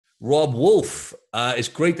Robb Wolf. It's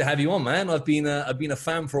great to have you on, man. I've been a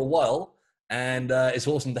fan for a while, and it's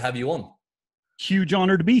awesome to have you on. Huge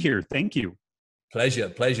honor to be here. Thank you. Pleasure,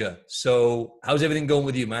 pleasure. So, how's everything going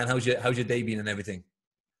with you, man? How's your day been and everything?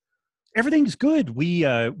 Everything's good. We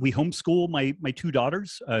homeschool my two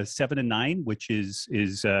daughters, 7 and 9, which is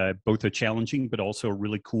both a challenging but also a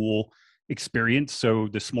really cool experience. So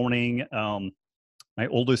this morning, my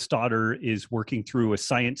oldest daughter is working through a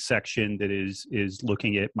science section that is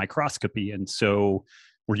looking at microscopy, and so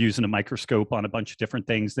we're using a microscope on a bunch of different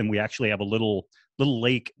things. Then we actually have a little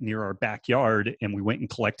lake near our backyard, and we went and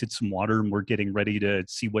collected some water, and we're getting ready to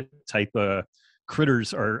see what type of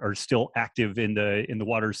critters are still active in the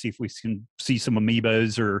water. See if we can see some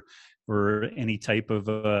amoebas or any type of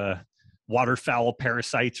waterfowl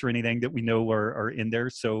parasites or anything that we know are in there.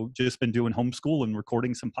 So just been doing homeschool and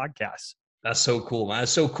recording some podcasts. That's so cool, man.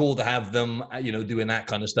 It's so cool to have them, doing that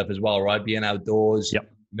kind of stuff as well, right? Being outdoors. Yep.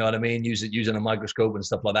 You know what I mean? Using a microscope and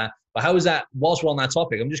stuff like that. But how is that? Whilst we're on that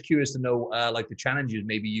topic, I'm just curious to know, like the challenges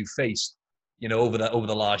maybe you faced, over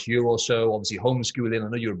the last year or so. Obviously, homeschooling. I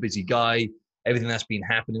know you're a busy guy. Everything that's been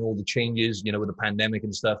happening, all the changes, with the pandemic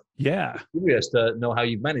and stuff. Yeah. I'm curious to know how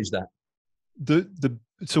you've managed that.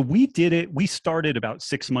 So we did it. We started about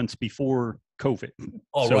 6 months before COVID.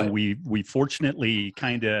 Oh, so right. we fortunately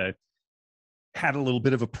kind of had a little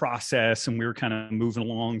bit of a process, and we were kind of moving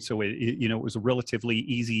along. So it was a relatively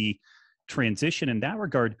easy transition in that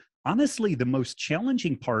regard. Honestly, the most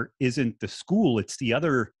challenging part isn't the school. It's the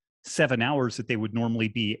other 7 hours that they would normally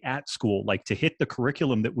be at school. Like, to hit the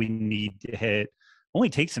curriculum that we need to hit only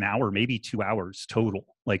takes an hour, maybe 2 hours total.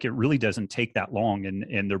 Like, it really doesn't take that long.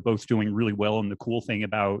 And they're both doing really well. And the cool thing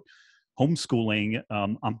about homeschooling,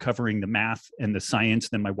 I'm covering the math and the science,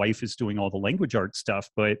 then my wife is doing all the language arts stuff.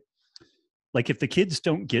 But like, if the kids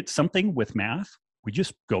don't get something with math, we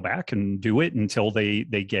just go back and do it until they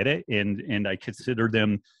get it. And I consider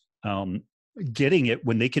them getting it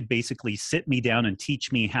when they could basically sit me down and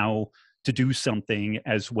teach me how to do something,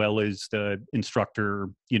 as well as the instructor,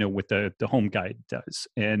 with the home guide does.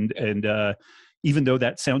 And even though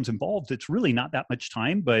that sounds involved, it's really not that much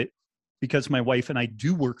time. But because my wife and I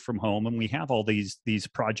do work from home, and we have all these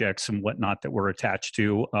projects and whatnot that we're attached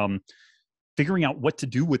to, figuring out what to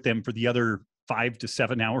do with them for the other 5 to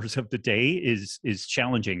 7 hours of the day is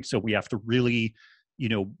challenging. So we have to really,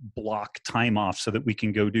 block time off so that we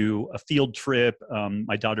can go do a field trip.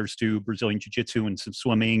 My daughters do Brazilian jiu-jitsu and some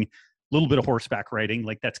swimming, a little bit of horseback riding.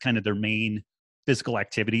 Like, that's kind of their main physical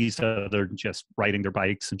activities. They're just riding their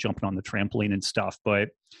bikes and jumping on the trampoline and stuff. But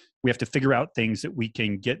we have to figure out things that we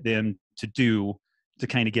can get them to do to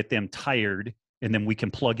kind of get them tired. And then we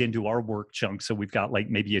can plug into our work chunk. So we've got like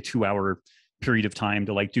maybe a 2 hour period of time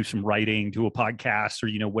to like do some writing, do a podcast,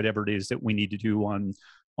 or, whatever it is that we need to do on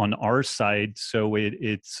our side. So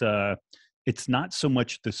it's not so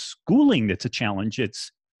much the schooling that's a challenge.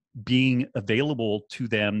 It's being available to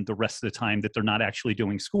them the rest of the time that they're not actually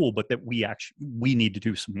doing school, but that we need to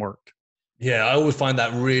do some work. Yeah, I always find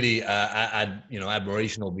that really,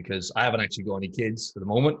 admirational, because I haven't actually got any kids at the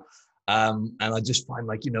moment. And I just find,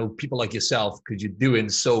 like, people like yourself, because you're doing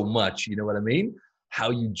so much, you know what I mean? How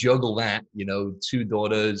you juggle that, 2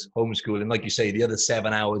 daughters, homeschooling, like you say, the other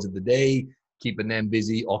 7 hours of the day, keeping them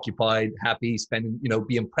busy, occupied, happy, spending,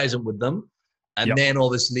 being present with them. And Yep. then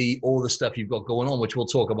obviously all the stuff you've got going on, which we'll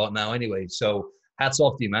talk about now anyway. So hats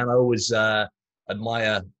off to you, man. I always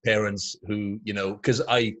admire parents who, because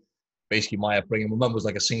my upbringing, my mum was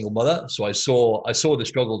like a single mother. So I saw the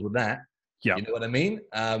struggles with that. Yeah. You know what I mean?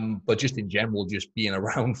 But just in general, just being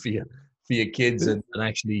around for your kids and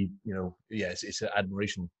actually, it's an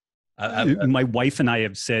admiration. My wife and I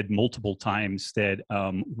have said multiple times that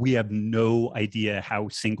we have no idea how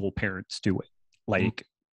single parents do it. Like,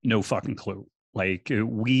 no fucking clue. Like,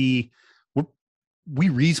 we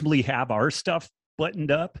reasonably have our stuff buttoned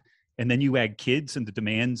up, and then you add kids and the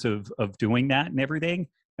demands of doing that and everything,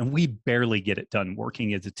 and we barely get it done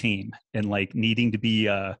working as a team, and like needing to be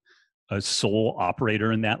a sole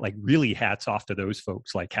operator in that. Like, really hats off to those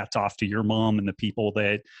folks. Like, hats off to your mom and the people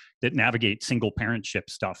that navigate single parentship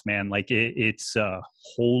stuff, man. Like, it's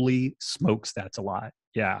holy smokes, that's a lot.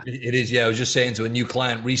 Yeah. It is. Yeah. I was just saying to a new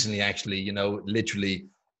client recently, actually, literally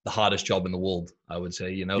the hardest job in the world, I would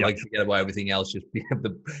say, Yep. like, forget about everything else, just being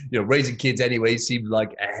raising kids anyway seems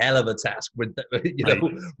like a hell of a task, with, Right.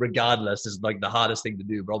 regardless, is like the hardest thing to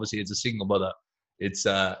do. But obviously, as a single mother, it's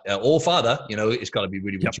or father, it's got to be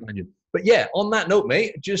really, really Yep. challenging. But yeah, on that note,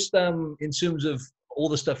 mate, just in terms of all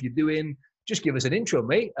the stuff you're doing, just give us an intro,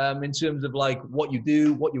 mate, in terms of like what you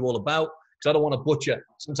do, what you're all about. Because I don't want to butcher.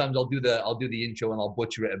 Sometimes I'll do the intro and I'll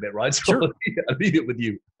butcher it a bit, right? So Sure. I'll leave it with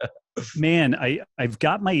you. Man, I've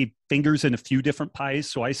got my fingers in a few different pies.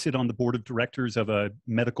 So I sit on the board of directors of a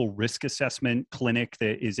medical risk assessment clinic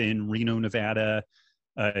that is in Reno, Nevada.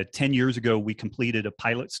 10 years ago, we completed a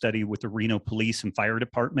pilot study with the Reno Police and Fire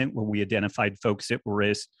Department where we identified folks that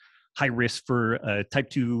were high risk for type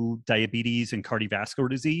 2 diabetes and cardiovascular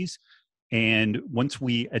disease. And once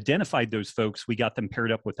we identified those folks, we got them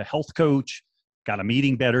paired up with a health coach, got them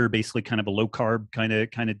eating better, basically kind of a low carb kind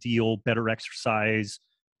of deal, better exercise,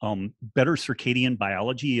 better circadian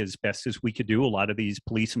biology as best as we could do. A lot of these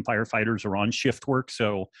police and firefighters are on shift work.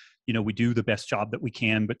 So, we do the best job that we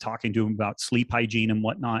can, but talking to them about sleep hygiene and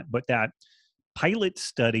whatnot. But that pilot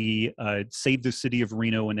study saved the city of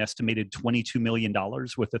Reno an estimated $22 million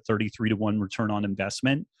with a 33-to-1 return on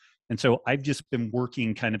investment. And so I've just been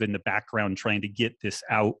working kind of in the background trying to get this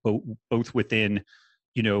out, both within,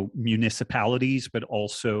 municipalities, but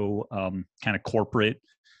also kind of corporate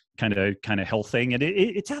kind of health thing. And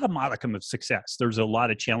it's had a modicum of success. There's a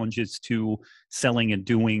lot of challenges to selling and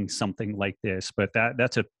doing something like this, but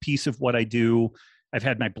that's a piece of what I do. I've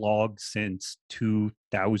had my blog since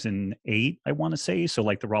 2008, I want to say. So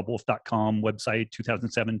like the robbwolf.com website,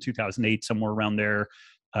 2007, 2008, somewhere around there.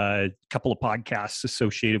 A couple of podcasts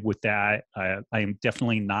associated with that. I am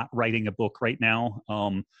definitely not writing a book right now.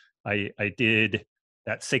 I did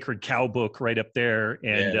that Sacred Cow book right up there.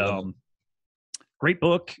 And great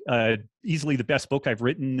book, easily the best book I've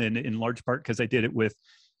written, and in large part because I did it with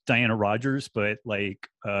Diana Rodgers. But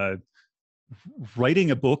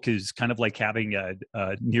writing a book is kind of like having a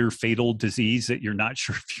near fatal disease that you're not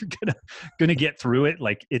sure if you're gonna get through it.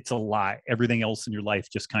 Like, it's a lot. Everything else in your life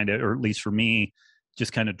just kind of, or at least for me,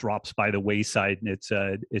 just kind of drops by the wayside, and it's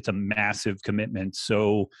a massive commitment.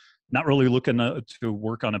 So not really looking to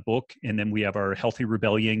work on a book. And then we have our Healthy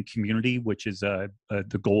Rebellion community, which is the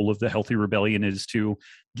goal of the Healthy Rebellion is to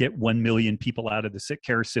get 1 million people out of the sick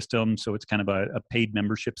care system. So it's kind of a paid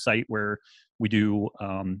membership site where we do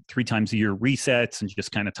 3 times a year resets and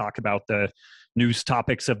just kind of talk about the news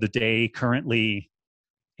topics of the day. Currently,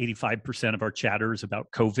 85% of our chatter is about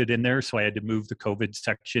COVID in there. So I had to move the COVID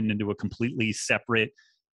section into a completely separate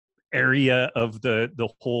area of the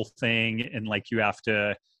whole thing. And you have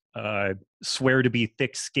to swear to be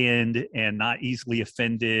thick-skinned and not easily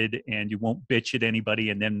offended, and you won't bitch at anybody,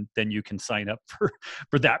 and then you can sign up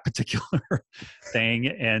for that particular thing.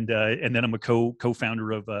 And then I'm a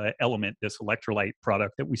co-founder of Element, this electrolyte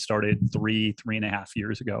product that we started 3.5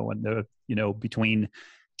 years ago. And between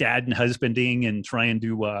dad and husbanding and trying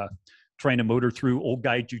to motor through old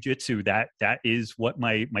guy jujitsu, that is what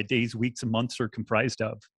my days, weeks, and months are comprised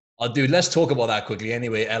of. Oh, dude, let's talk about that quickly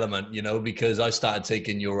anyway, Element, because I started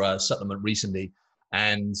taking your supplement recently,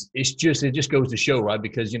 and it just goes to show, right?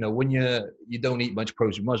 Because, when you don't eat much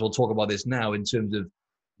protein, we might as well talk about this now in terms of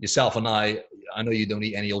yourself and I know you don't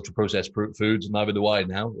eat any ultra processed foods, neither do I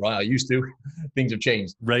now, right? I used to. Things have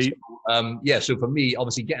changed. Right. So, so for me,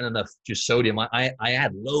 obviously getting enough just sodium, I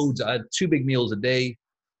had loads. I had 2 big meals a day,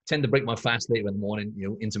 tend to break my fast later in the morning,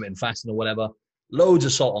 intermittent fasting or whatever, loads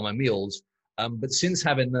of salt on my meals. But since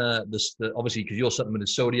having the obviously, because your supplement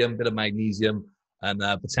is sodium, bit of magnesium and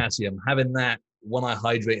potassium, having that when I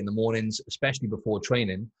hydrate in the mornings, especially before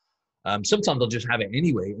training, sometimes I'll just have it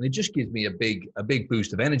anyway, and it just gives me a big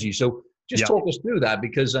boost of energy. So just talk us through that,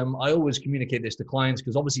 because I always communicate this to clients,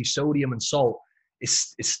 because obviously sodium and salt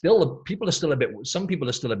is still, some people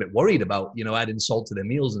are still a bit worried about, adding salt to their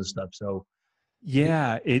meals and stuff. So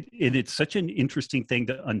yeah, it's such an interesting thing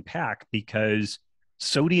to unpack, because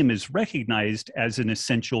sodium is recognized as an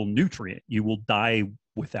essential nutrient. You will die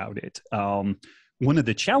without it. One of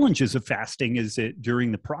the challenges of fasting is that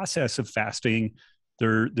during the process of fasting,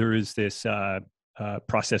 there is this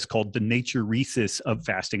process called the natriuresis of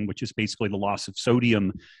fasting, which is basically the loss of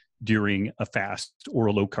sodium during a fast or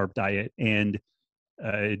a low-carb diet. And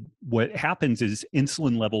what happens is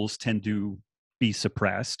insulin levels tend to be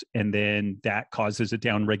suppressed, and then that causes a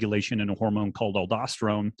downregulation in a hormone called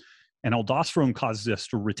aldosterone. And aldosterone causes us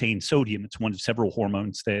to retain sodium. It's one of several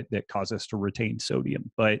hormones that cause us to retain sodium.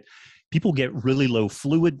 But people get really low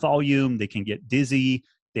fluid volume. They can get dizzy.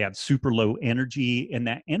 They have super low energy. And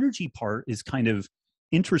that energy part is kind of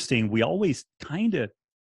interesting. We always kind of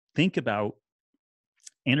think about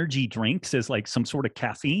energy drinks as like some sort of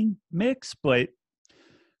caffeine mix. But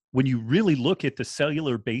when you really look at the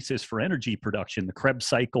cellular basis for energy production, the Krebs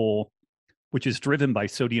cycle, which is driven by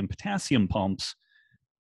sodium-potassium pumps,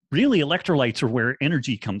 really electrolytes are where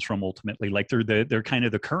energy comes from ultimately. Like they're kind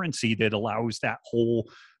of the currency that allows that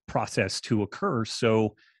whole process to occur.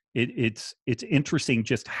 So it's interesting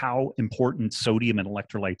just how important sodium and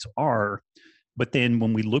electrolytes are. But then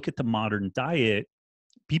when we look at the modern diet,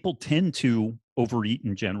 people tend to overeat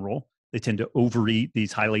in general. They tend to overeat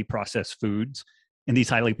these highly processed foods, and these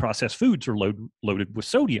highly processed foods are loaded with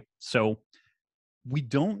sodium. So we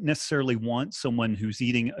don't necessarily want someone who's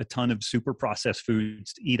eating a ton of super processed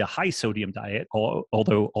foods to eat a high sodium diet,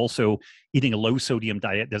 although also eating a low sodium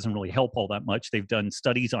diet doesn't really help all that much. They've done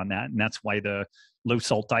studies on that, and that's why the low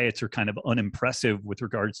salt diets are kind of unimpressive with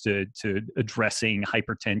regards to addressing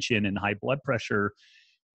hypertension and high blood pressure.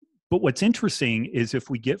 But what's interesting is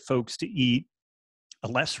if we get folks to eat a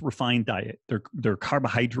less refined diet, their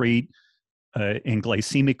carbohydrate and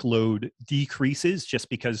glycemic load decreases just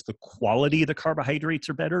because the quality of the carbohydrates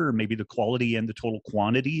are better, or maybe the quality and the total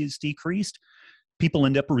quantity is decreased. People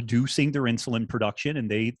end up reducing their insulin production,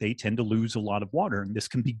 and they tend to lose a lot of water. And this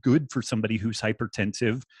can be good for somebody who's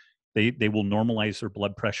hypertensive. They will normalize their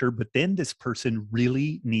blood pressure, but then this person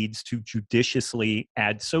really needs to judiciously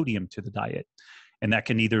add sodium to the diet. And that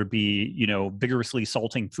can either be, vigorously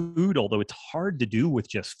salting food, although it's hard to do with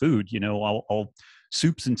just food. I'll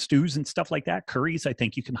soups and stews and stuff like that, curries, I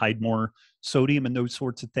think you can hide more sodium and those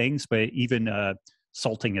sorts of things. But even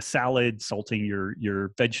salting a salad, salting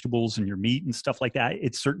your vegetables and your meat and stuff like that,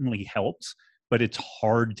 it certainly helps, but it's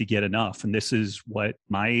hard to get enough. And this is what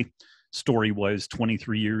my story was: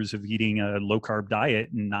 23 years of eating a low carb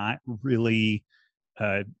diet and not really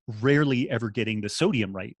rarely ever getting the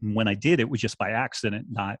sodium right. And when I did, it was just by accident,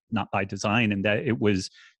 not by design. And that it was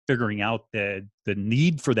figuring out the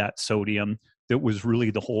need for that sodium that was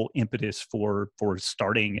really the whole impetus for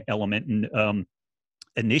starting Element. And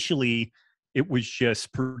initially, it was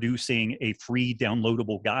just producing a free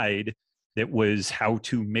downloadable guide that was how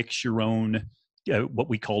to mix your own, what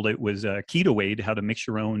we called it was Keto Aid, how to mix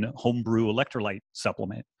your own homebrew electrolyte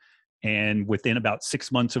supplement. And within about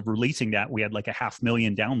 6 months of releasing that, we had like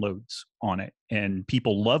 500,000 downloads on it, and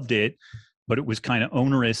people loved it. But it was kind of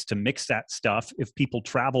onerous to mix that stuff. If people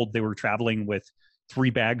traveled, they were traveling with 3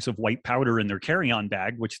 bags of white powder in their carry-on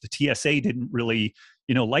bag, which the TSA didn't really,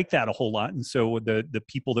 like that a whole lot. And so the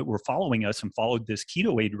people that were following us and followed this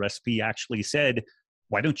Keto Aid recipe actually said,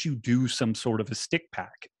 why don't you do some sort of a stick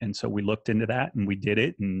pack? And so we looked into that and we did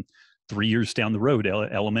it. And 3 years down the road,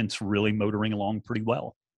 Element's really motoring along pretty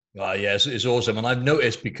well. Yes, it's awesome. And I've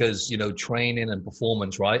noticed because, training and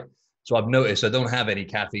performance, right? So I've noticed I don't have any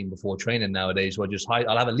caffeine before training nowadays. So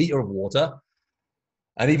I'll have a liter of water.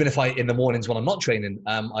 And even if in the mornings when I'm not training,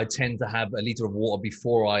 I tend to have a liter of water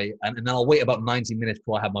before and then I'll wait about 90 minutes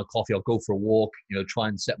before I have my coffee. I'll go for a walk, try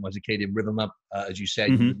and set my circadian rhythm up, as you said,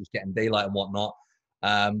 just getting daylight and whatnot.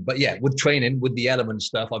 But yeah, with training, with the Element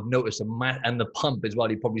stuff, I've noticed and the pump as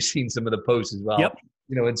well. You've probably seen some of the posts as well. Yep.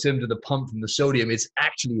 In terms of the pump from the sodium, it's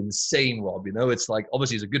actually insane, Rob. It's like,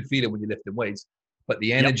 obviously it's a good feeling when you're lifting weights, but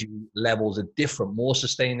the energy levels are different, more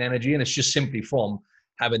sustained energy. And it's just simply from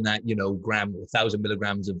having that, 1,000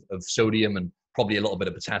 milligrams of sodium and probably a little bit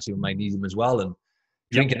of potassium and magnesium as well. And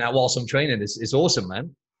drinking that whilst I'm training is awesome,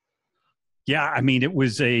 man. Yeah, I mean, it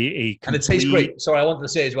was a and it tastes great. Sorry, I wanted to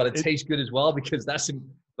say as well, it tastes good as well, because that's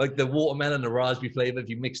like the watermelon, the raspberry flavor. If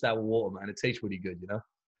you mix that with water, man, it tastes really good,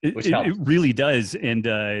 It really does. And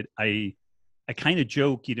I kind of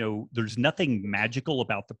joke, there's nothing magical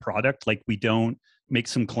about the product. Like, we don't make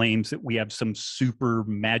some claims that we have some super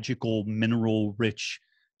magical mineral rich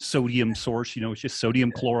sodium source. It's just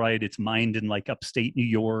sodium chloride. It's mined in like upstate New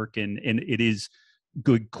York, and it is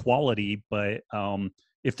good quality. But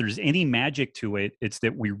if there's any magic to it, it's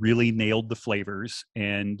that we really nailed the flavors,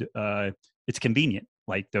 and it's convenient.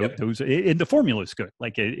 Like those, and the formula is good.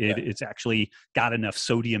 Like it's actually got enough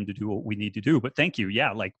sodium to do what we need to do. But thank you.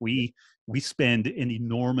 Yeah, like we spend an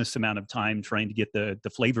enormous amount of time trying to get the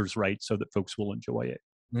flavors right so that folks will enjoy it.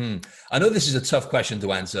 I know this is a tough question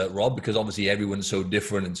to answer, Rob, because obviously everyone's so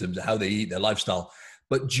different in terms of how they eat, their lifestyle.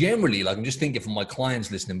 But generally, like, I'm just thinking from my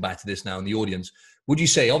clients listening back to this now in the audience, would you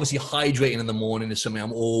say, obviously hydrating in the morning is something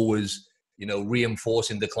I'm always,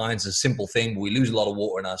 reinforcing to clients? It's a simple thing, but we lose a lot of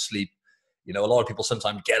water in our sleep. A lot of people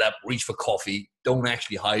sometimes get up, reach for coffee, don't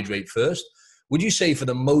actually hydrate first. Would you say for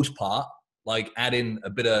the most part, like adding a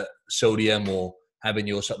bit of sodium or having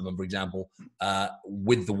your supplement, for example,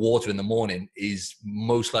 with the water in the morning is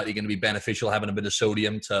most likely going to be beneficial, having a bit of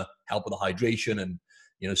sodium to help with the hydration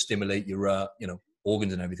and, stimulate your,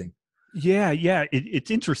 organs and everything? Yeah.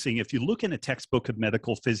 It's interesting. If you look in a textbook of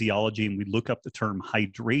medical physiology and we look up the term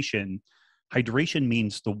hydration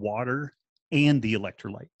means the water and the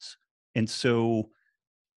electrolytes. And so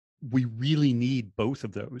we really need both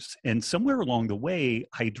of those. And somewhere along the way,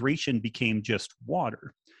 hydration became just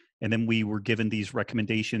water. And then we were given these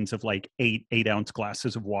recommendations of like 8-ounce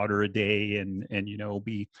glasses of water a day and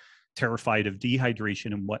be terrified of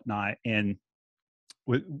dehydration and whatnot. And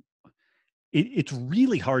it's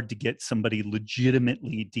really hard to get somebody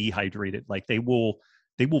legitimately dehydrated. Like they will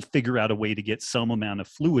figure out a way to get some amount of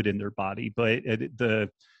fluid in their body. But the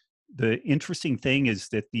interesting thing is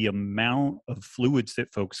that the amount of fluids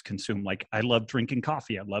that folks consume, like I love drinking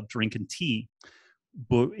coffee, I love drinking tea,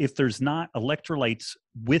 but if there's not electrolytes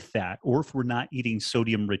with that, or if we're not eating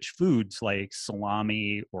sodium rich foods like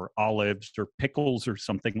salami or olives or pickles or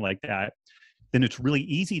something like that, then it's really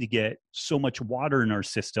easy to get so much water in our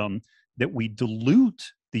system that we dilute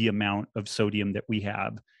the amount of sodium that we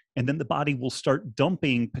have. And then the body will start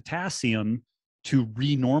dumping potassium to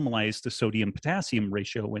renormalize the sodium potassium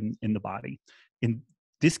ratio in the body. And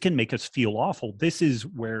this can make us feel awful. This is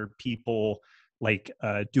where people like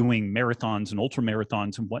doing marathons and ultra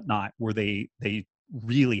marathons and whatnot, where they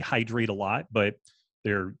really hydrate a lot, but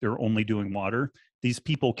they're only doing water. These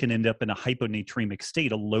people can end up in a hyponatremic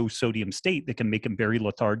state, a low sodium state that can make them very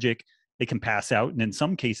lethargic. They can pass out, and in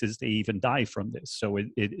some cases, they even die from this. So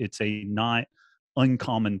it's a not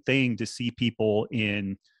uncommon thing to see people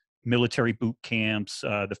in military boot camps,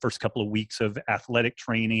 the first couple of weeks of athletic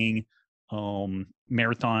training,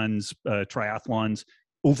 marathons, triathlons,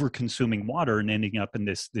 over consuming water and ending up in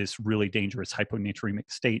this really dangerous hyponatremic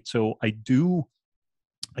state. So I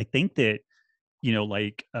think that, you know,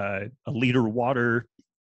 like a liter of water,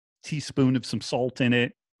 teaspoon of some salt in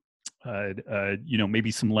it, you know,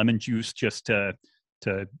 maybe some lemon juice just to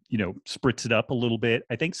you know, spritz it up a little bit.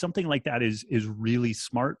 I think something like that is really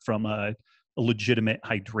smart from a legitimate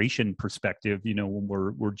hydration perspective, you know,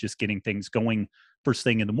 when we're just getting things going first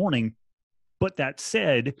thing in the morning. But that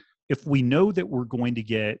said, if we know that we're going to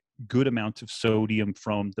get good amounts of sodium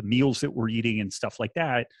from the meals that we're eating and stuff like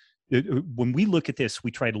that, when we look at this,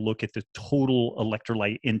 we try to look at the total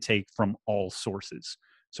electrolyte intake from all sources.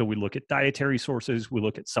 So we look at dietary sources, we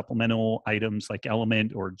look at supplemental items like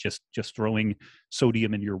Element, or just throwing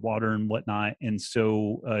sodium in your water and whatnot. And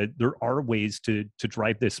so there are ways to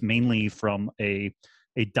drive this mainly from a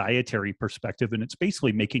dietary perspective. And it's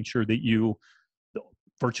basically making sure that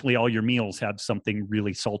virtually all your meals have something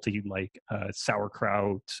really salty, like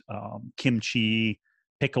sauerkraut, kimchi,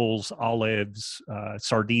 pickles, olives,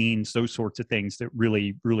 sardines, those sorts of things that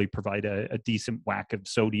really, really provide a decent whack of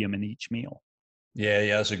sodium in each meal.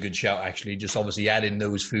 Yeah, that's a good shout, actually. Just obviously add in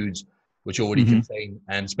those foods which already contain,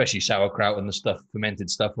 and especially sauerkraut and the stuff, fermented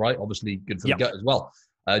stuff, right? Obviously good for the gut as well,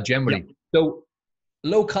 generally. So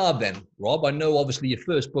low carb then, Rob. I know obviously your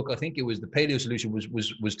first book, I think it was The Paleo Solution,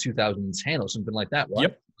 was 2010 or something like that,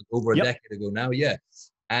 right? Over a decade ago now, yeah.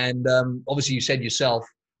 And obviously you said yourself,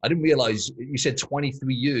 I didn't realize, you said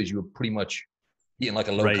 23 years you were pretty much eating like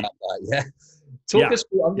a low carb diet, yeah? Talk us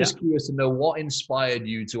through, I'm just curious to know what inspired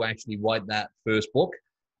you to actually write that first book,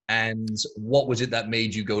 and what was it that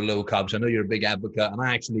made you go low carb? So I know you're a big advocate, and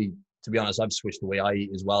I actually, to be honest, I've switched the way I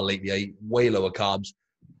eat as well lately. I eat way lower carbs.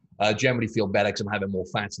 Generally feel better because I'm having more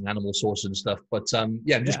fats and animal sources and stuff. But I'm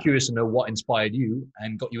just curious to know what inspired you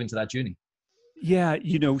and got you into that journey. Yeah,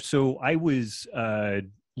 you know, so I was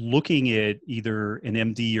looking at either an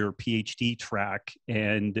MD or PhD track,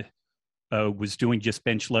 and was doing just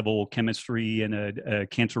bench level chemistry in a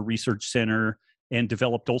cancer research center, and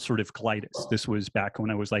developed ulcerative colitis. This was back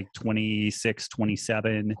when I was like 26,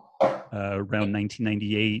 27, around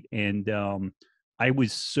 1998. And I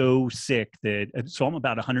was so sick so I'm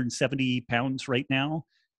about 170 pounds right now.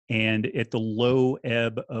 And at the low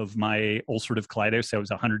ebb of my ulcerative colitis, I was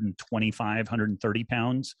 125, 130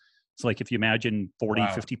 pounds. It's like, if you imagine 40,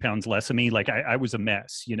 50 pounds less of me, like I was a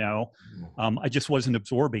mess, you know. I just wasn't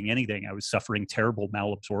absorbing anything. I was suffering terrible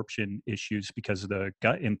malabsorption issues because of the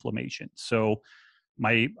gut inflammation. So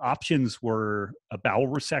my options were a bowel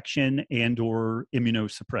resection and or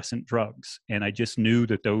immunosuppressant drugs. And I just knew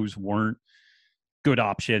that those weren't good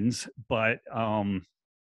options, but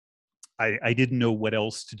I didn't know what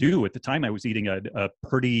else to do. At the time, I was eating a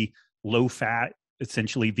pretty low fat,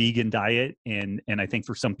 essentially vegan diet. And I think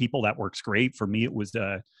for some people that works great. For me, it was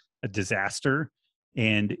a disaster.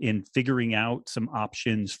 And in figuring out some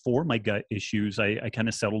options for my gut issues, I kind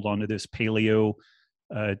of settled onto this paleo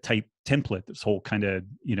type template, this whole kind of,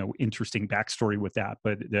 you know, interesting backstory with that.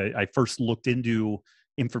 But I first looked into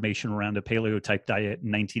information around a paleo type diet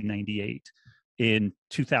in 1998. In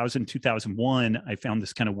 2000, 2001, I found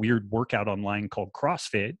this kind of weird workout online called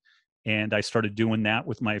CrossFit. And I started doing that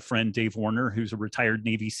with my friend Dave Warner, who's a retired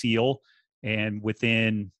Navy SEAL. And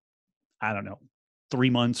within, I don't know, 3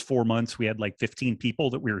 months, 4 months, we had like 15 people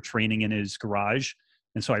that we were training in his garage.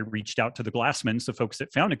 And so I reached out to the Glassmans, the folks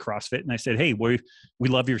that founded CrossFit, and I said, hey, we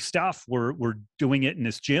love your stuff. We're doing it in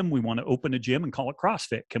this gym. We want to open a gym and call it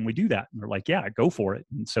CrossFit. Can we do that? And they're like, yeah, go for it.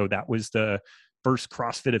 And so that was the first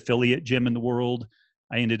CrossFit affiliate gym in the world.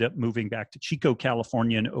 I ended up moving back to Chico,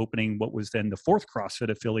 California, and opening what was then the fourth CrossFit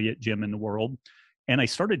affiliate gym in the world. And I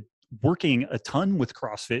started working a ton with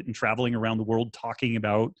CrossFit and traveling around the world talking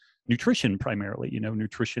about nutrition primarily,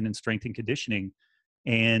 nutrition and strength and conditioning.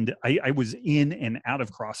 And I was in and out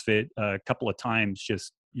of CrossFit a couple of times,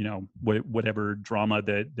 just, whatever drama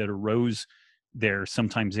that arose there,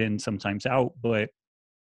 sometimes in, sometimes out. But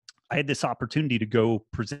I had this opportunity to go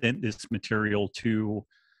present this material to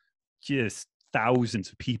just thousands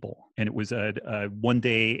of people. And it was a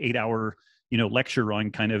 1-day, 8-hour, lecture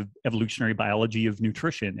on kind of evolutionary biology of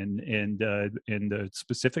nutrition and the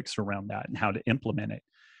specifics around that and how to implement it.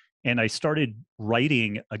 And I started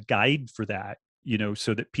writing a guide for that,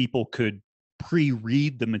 so that people could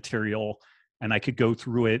pre-read the material and I could go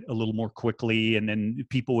through it a little more quickly, and then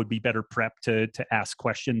people would be better prepped to ask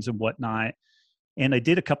questions and whatnot. And I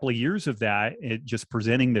did a couple of years of that, just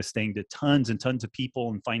presenting this thing to tons and tons of people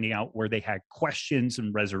and finding out where they had questions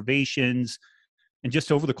and reservations. And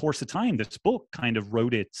just over the course of time, this book kind of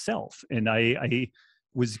wrote itself. And I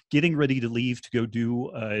was getting ready to leave to go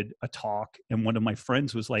do a talk. And one of my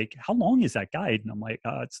friends was like, "How long is that guide?" And I'm like,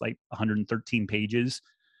 "It's like 113 pages.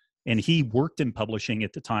 And he worked in publishing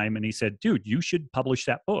at the time. And he said, "Dude, you should publish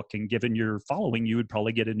that book. And given your following, you would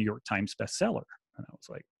probably get a New York Times bestseller." And I was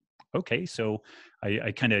like, okay. So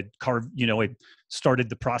I kind of I started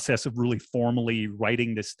the process of really formally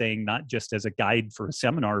writing this thing, not just as a guide for a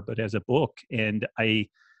seminar, but as a book. And I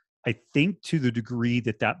think to the degree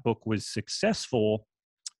that that book was successful,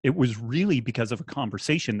 it was really because of a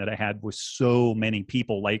conversation that I had with so many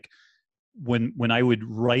people. Like when I would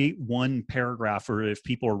write one paragraph, or if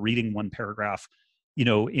people are reading one paragraph,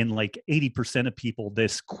 in like 80% of people,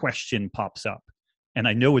 this question pops up. And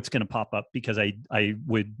I know it's going to pop up because I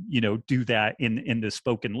would, do that in the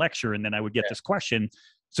spoken lecture. And then I would get this question.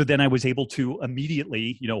 So then I was able to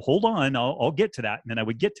immediately, hold on, I'll get to that. And then I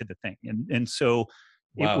would get to the thing. And so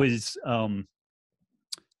Wow.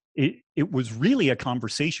 it was really a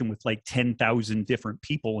conversation with like 10,000 different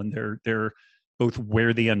people, and they're both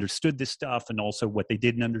where they understood this stuff and also what they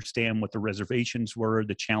didn't understand, what the reservations were,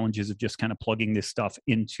 the challenges of just kind of plugging this stuff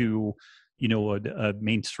into a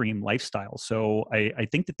mainstream lifestyle. So I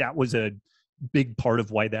think that was a big part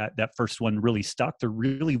of why that first one really stuck. There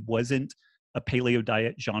really wasn't a paleo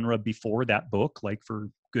diet genre before that book. Like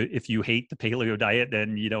if you hate the paleo diet,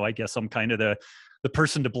 then, I guess I'm kind of the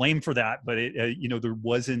person to blame for that. But there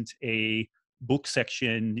wasn't a book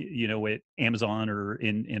section, at Amazon or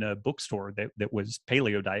in a bookstore that was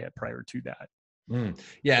paleo diet prior to that.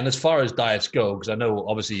 Yeah. And as far as diets go, because I know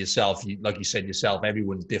obviously yourself, like you said yourself,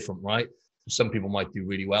 everyone's different, right? Some people might do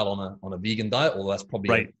really well on a vegan diet, although that's probably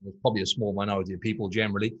right. Probably a small minority of people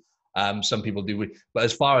generally. Some people do, but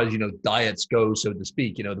as far as diets go, so to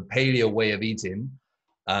speak, the paleo way of eating,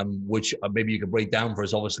 which maybe you could break down for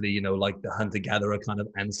us, obviously, like the hunter-gatherer kind of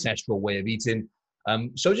ancestral way of eating.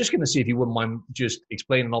 So just going to see if you wouldn't mind just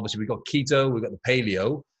explaining. Obviously, we've got keto, we've got the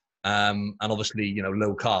paleo, and obviously,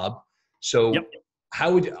 low carb. So yep.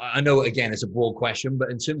 I know again it's a broad question, but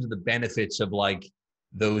in terms of the benefits of like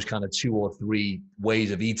those kind of 2 or 3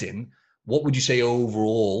 ways of eating, what would you say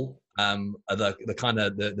overall are the kind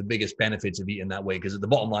of the biggest benefits of eating that way? Because the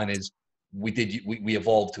bottom line is we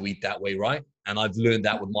evolved to eat that way, right? And I've learned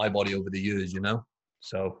that with my body over the years,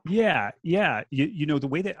 so yeah the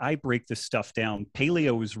way that I break this stuff down,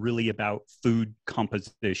 paleo is really about food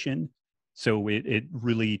composition. So it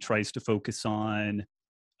really tries to focus on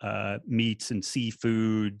meats and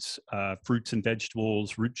seafoods, fruits and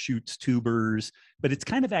vegetables, root shoots, tubers, but it's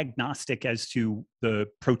kind of agnostic as to the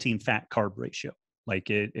protein fat carb ratio. Like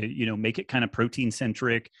it make it kind of protein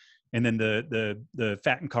centric, and then the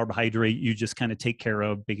fat and carbohydrate you just kind of take care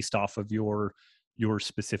of based off of your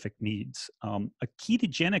specific needs. A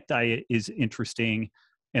ketogenic diet is interesting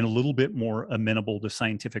and a little bit more amenable to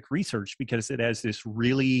scientific research because it has this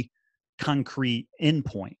really concrete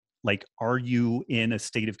endpoint. Like, are you in a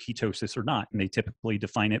state of ketosis or not? And they typically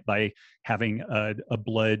define it by having a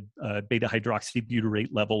blood beta hydroxybutyrate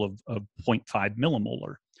level of 0.5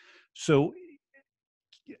 millimolar. So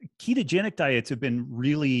ketogenic diets have been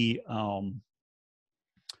really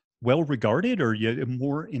well regarded, or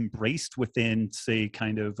more embraced within, say,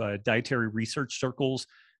 kind of dietary research circles,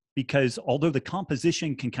 because although the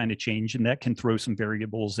composition can kind of change and that can throw some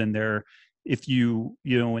variables in there, if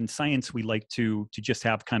in science, we like to just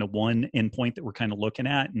have kind of one endpoint that we're kind of looking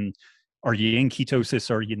at, and are you in ketosis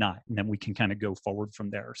or are you not? And then we can kind of go forward from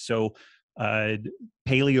there. So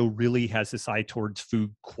paleo really has this eye towards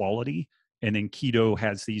food quality, and then keto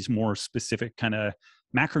has these more specific kind of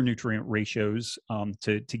macronutrient ratios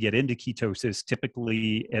to get into ketosis,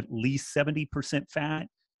 typically at least 70% fat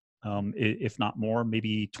if not more,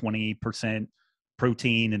 maybe 20%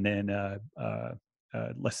 protein, and then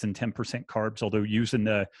less than 10% carbs, although using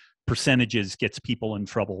the percentages gets people in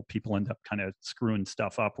trouble. People end up kind of screwing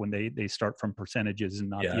stuff up when they start from percentages and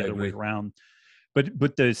not the other way around.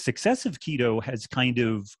 But the success of keto has kind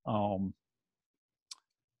of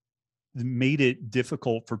made it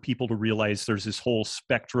difficult for people to realize there's this whole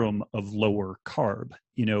spectrum of lower carb.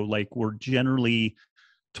 Like we're generally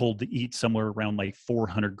told to eat somewhere around like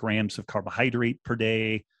 400 grams of carbohydrate per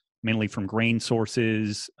day, mainly from grain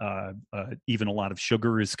sources. Even a lot of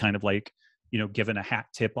sugar is kind of like, given a hat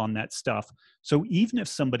tip on that stuff. So even if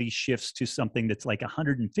somebody shifts to something that's like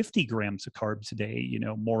 150 grams of carbs a day,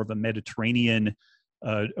 more of a Mediterranean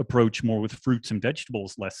approach, more with fruits and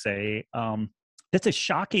vegetables, let's say, that's a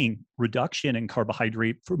shocking reduction in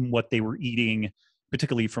carbohydrate from what they were eating,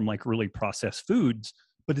 particularly from like really processed foods,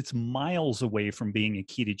 but it's miles away from being a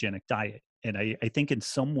ketogenic diet. And I think in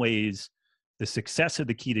some ways, the success of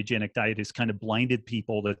the ketogenic diet has kind of blinded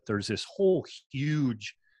people that there's this whole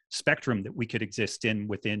huge spectrum that we could exist in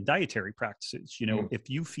within dietary practices. If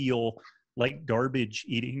you feel like garbage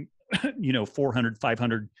eating, 400,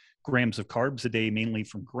 500 grams of carbs a day, mainly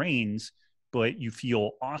from grains, but you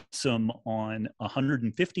feel awesome on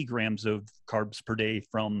 150 grams of carbs per day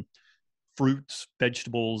from fruits,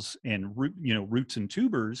 vegetables, and roots and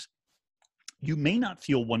tubers, you may not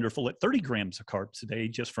feel wonderful at 30 grams of carbs a day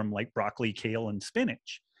just from like broccoli, kale, and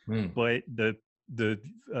spinach. But the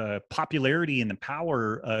popularity and the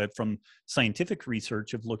power from scientific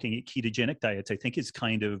research of looking at ketogenic diets, I think, is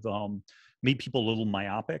kind of made people a little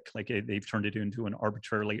myopic. Like they've turned it into an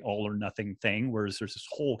arbitrarily all or nothing thing, whereas there's this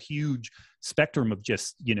whole huge spectrum of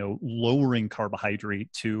just, lowering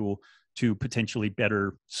carbohydrate to potentially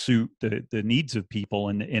better suit the needs of people.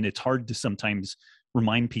 And it's hard to sometimes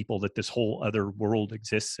remind people that this whole other world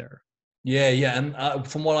exists there. Yeah. And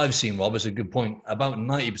from what I've seen, Rob, it's a good point. About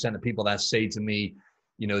 90% of people that say to me,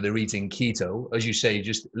 they're eating keto, as you say,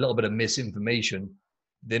 just a little bit of misinformation.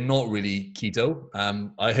 They're not really keto.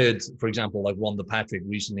 I heard, for example, like Rhonda Patrick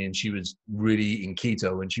recently, and she was really eating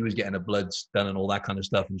keto, and she was getting her bloods done and all that kind of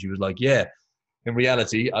stuff. And she was like, yeah, in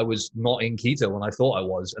reality, I was not in keto when I thought I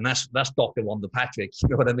was. And that's Dr. Rhonda Patrick. You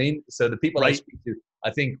know what I mean? So the people I speak to,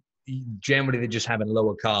 I think generally they're just having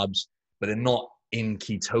lower carbs, but they're not in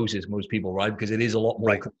ketosis, most people, right? Because it is a lot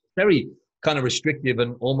more very kind of restrictive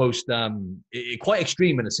and almost quite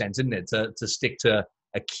extreme in a sense, isn't it? To stick to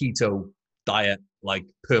a keto diet like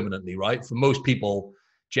permanently, right? For most people,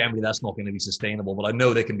 generally that's not going to be sustainable. But I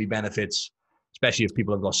know there can be benefits, especially if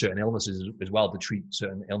people have got certain illnesses as well, to treat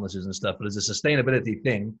certain illnesses and stuff. But as a sustainability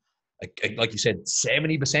thing, like you said,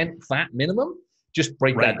 70% fat minimum. Just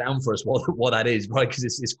break that down for us, what that is, right? Because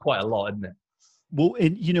it's quite a lot, isn't it? Well,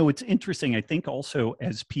 and it's interesting. I think also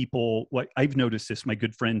as people, what I've noticed this, my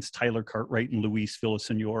good friends Tyler Cartwright and Luis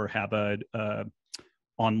Villasenor have a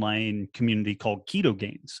online community called Keto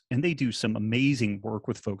Gains, and they do some amazing work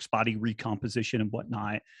with folks, body recomposition and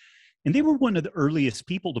whatnot. And they were one of the earliest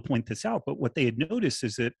people to point this out. But what they had noticed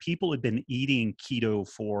is that people had been eating keto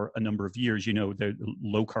for a number of years, the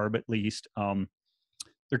low carb at least,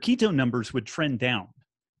 their ketone numbers would trend down.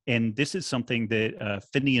 And this is something that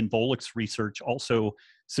Finney and Volek's research also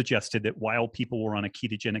suggested, that while people were on a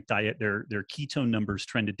ketogenic diet, their ketone numbers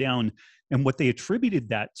trended down. And what they attributed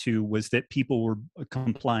that to was that people were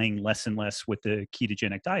complying less and less with the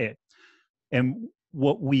ketogenic diet. And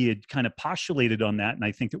what we had kind of postulated on that, and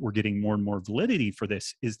I think that we're getting more and more validity for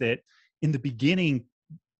this, is that in the beginning,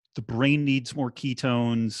 the brain needs more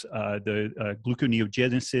ketones. The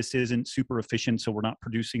gluconeogenesis isn't super efficient, so we're not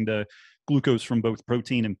producing the glucose from both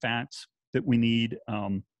protein and fats that we need.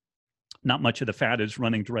 Not much of the fat is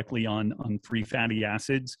running directly on free fatty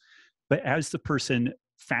acids. But as the person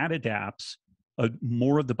fat adapts,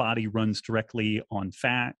 more of the body runs directly on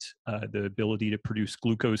fat. The ability to produce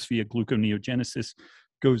glucose via gluconeogenesis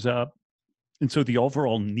goes up. And so the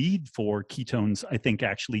overall need for ketones, I think,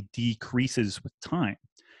 actually decreases with time.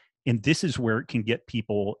 And this is where it can get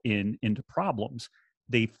people into problems.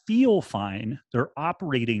 They feel fine. They're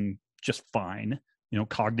operating just fine.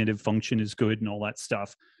 Cognitive function is good and all that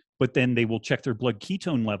stuff. But then they will check their blood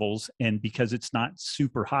ketone levels. And because it's not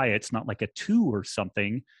super high, it's not like a 2 or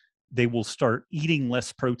something, they will start eating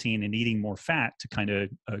less protein and eating more fat to kind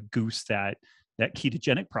of goose that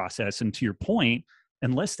ketogenic process. And to your point,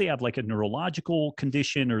 unless they have like a neurological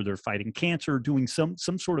condition or they're fighting cancer, doing some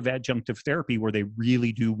sort of adjunctive therapy where they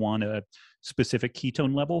really do want a specific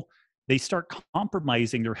ketone level, they start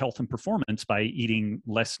compromising their health and performance by eating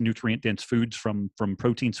less nutrient dense foods from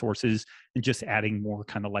protein sources and just adding more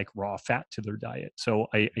kind of like raw fat to their diet. So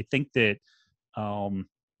I think that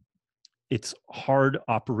it's hard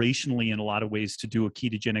operationally in a lot of ways to do a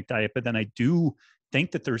ketogenic diet, but then I do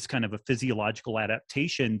think that there's kind of a physiological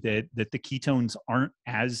adaptation that the ketones aren't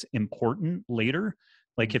as important later.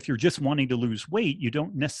 Like if you're just wanting to lose weight, you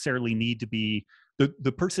don't necessarily need to be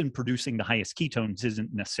the person producing the highest ketones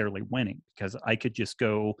isn't necessarily winning, because I could just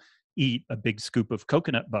go eat a big scoop of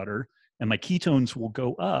coconut butter and my ketones will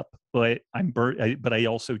go up, but but I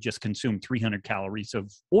also just consume 300 calories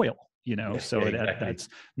of oil, so exactly. that's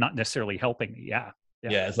not necessarily helping me. Yeah,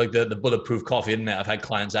 it's like the bulletproof coffee, isn't it? I've had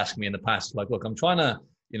clients ask me in the past, like, look, I'm trying to,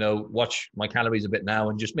 watch my calories a bit now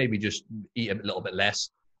and just maybe just eat a little bit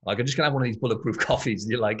less. Like, I'm just gonna have one of these bulletproof coffees.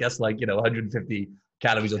 You're like, that's like, 150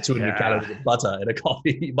 calories or 200 calories of butter in a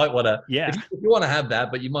coffee. You might want to, if you want to have that,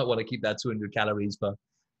 but you might want to keep that 200 calories for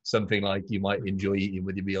something like you might enjoy eating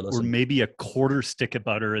with your meal, or maybe a quarter stick of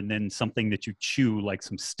butter and then something that you chew, like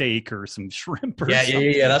some steak or some shrimp or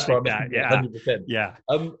something. Yeah. That's like what I'm that.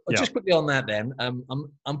 100%. Just quickly on that, then,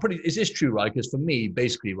 I'm pretty. Is this true, right? Because for me,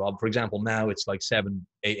 basically, Rob, for example, now it's like 7,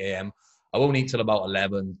 8 a.m. I won't eat till about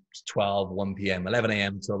 11, 12, 1 p.m. 11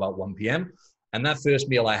 a.m. till about 1 p.m. And that first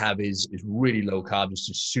meal I have is really low carb. It's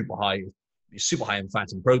just super high in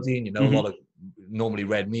fat and protein. A lot of normally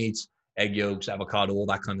red meats, egg yolks, avocado, all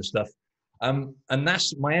that kind of stuff. And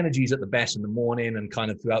that's my energy's at the best in the morning and kind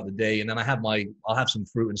of throughout the day. And then I'll have some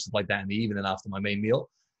fruit and stuff like that in the evening after my main meal.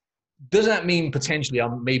 Does that mean potentially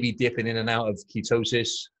I'm maybe dipping in and out of ketosis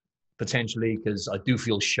potentially, because I do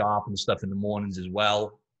feel sharp and stuff in the mornings as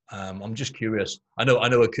well? I'm just curious. I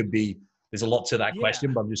know it could be, there's a lot to that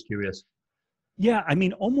question, but I'm just curious. Yeah, I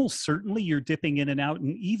mean, almost certainly you're dipping in and out.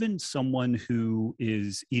 And even someone who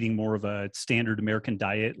is eating more of a standard American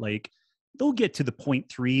diet, like they'll get to the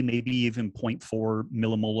 0.3, maybe even 0.4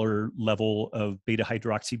 millimolar level of beta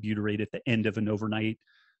hydroxybutyrate at the end of an overnight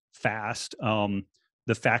fast.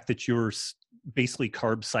 The fact that you're basically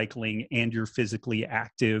carb cycling and you're physically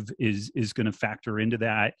active is going to factor into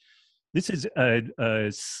that. This is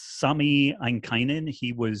Sami Einkainen.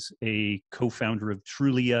 He was a co-founder of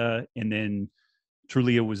Trulia, and then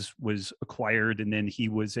Trulia was acquired, and then he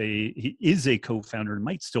is a co-founder and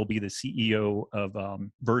might still be the CEO of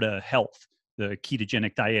Virta Health, the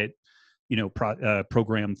ketogenic diet,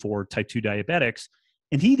 program for type 2 diabetics.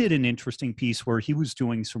 And he did an interesting piece where he was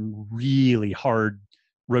doing some really hard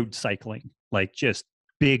road cycling, like just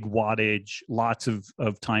big wattage, lots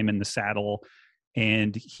of time in the saddle.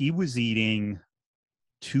 And he was eating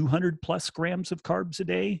 200 plus grams of carbs a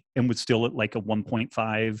day and was still at like a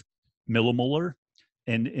 1.5 millimolar.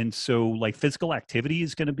 And so like physical activity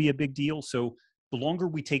is going to be a big deal. So the longer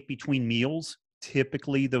we take between meals,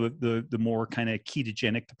 typically the more kind of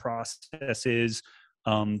ketogenic the process is,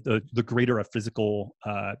 the greater a physical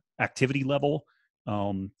activity level,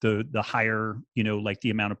 the higher, like the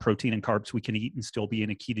amount of protein and carbs we can eat and still be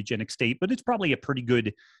in a ketogenic state. But it's probably a pretty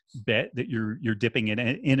good bet that you're dipping in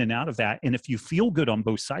and out of that. And if you feel good on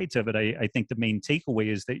both sides of it, I think the main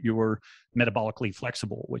takeaway is that you're metabolically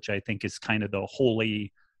flexible, which I think is kind of the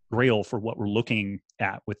holy grail for what we're looking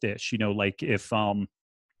at with this. Like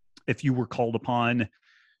if you were called upon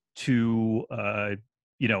to,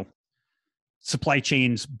 supply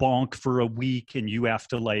chains bonk for a week and you have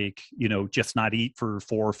to just not eat for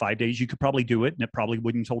 4 or 5 days, you could probably do it and it probably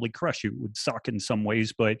wouldn't totally crush you. It would suck in some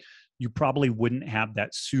ways, but you probably wouldn't have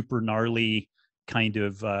that super gnarly kind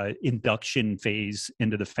of induction phase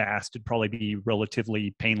into the fast. It'd probably be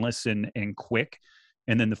relatively painless and quick.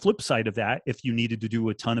 And then the flip side of that, if you needed to do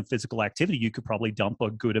a ton of physical activity, you could probably dump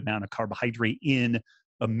a good amount of carbohydrate in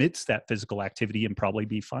amidst that physical activity and probably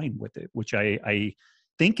be fine with it, which I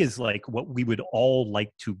think is like what we would all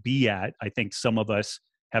like to be at. I think some of us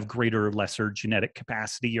have greater or lesser genetic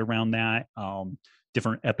capacity around that.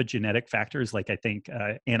 Different epigenetic factors, like I think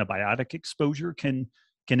antibiotic exposure can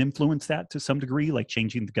influence that to some degree, like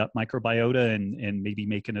changing the gut microbiota and maybe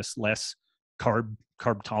making us less carb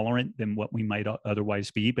tolerant than what we might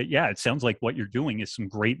otherwise be. But yeah, it sounds like what you're doing is some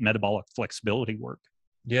great metabolic flexibility work.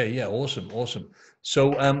 Yeah. Awesome.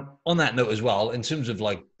 So on that note as well, in terms of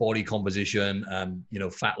like body composition,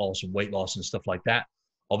 fat loss and weight loss and stuff like that,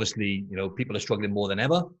 obviously, people are struggling more than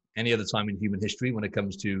ever, any other time in human history when it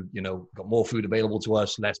comes to, got more food available to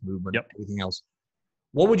us, less movement, everything else.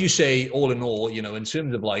 What would you say all in all, in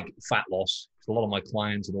terms of like fat loss? A lot of my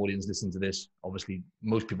clients and audience listening to this, obviously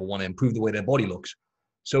most people want to improve the way their body looks.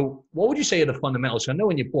 So what would you say are the fundamentals? So I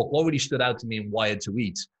know in your book, what really stood out to me in Wired to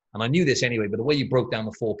Eat, and I knew this anyway, but the way you broke down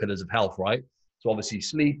the 4 pillars of health, right? So obviously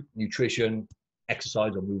sleep, nutrition,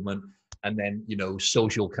 exercise or movement, and then,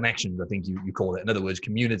 social connections, I think you call it. In other words,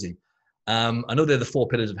 community. I know they're the 4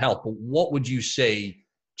 pillars of health, but what would you say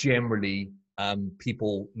generally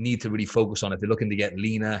people need to really focus on if they're looking to get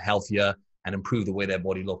leaner, healthier, and improve the way their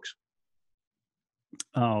body looks?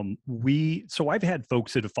 So I've had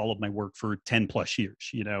folks that have followed my work for 10 plus years,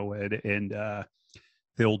 and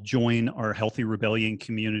they'll join our Healthy Rebellion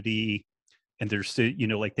community, and there's,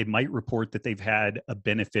 like they might report that they've had a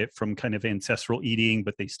benefit from kind of ancestral eating,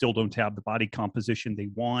 but they still don't have the body composition they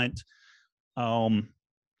want.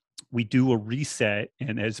 We do a reset,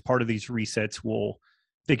 and as part of these resets, we'll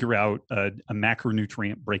figure out a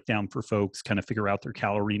macronutrient breakdown for folks, kind of figure out their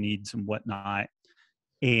calorie needs and whatnot.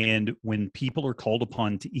 And when people are called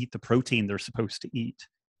upon to eat the protein they're supposed to eat,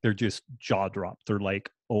 they're just jaw dropped. They're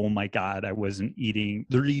like, oh my God, I wasn't eating.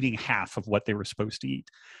 They're eating half of what they were supposed to eat.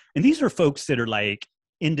 And these are folks that are like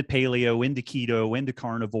into paleo, into keto, into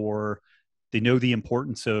carnivore. They know the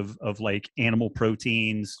importance of like animal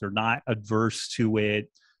proteins. They're not adverse to it.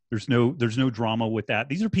 There's no drama with that.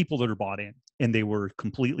 These are people that are bought in, and they were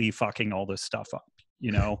completely fucking all this stuff up,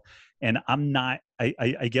 And I'm not,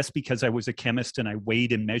 I guess because I was a chemist and I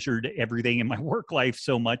weighed and measured everything in my work life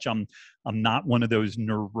so much, I'm not one of those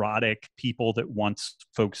neurotic people that wants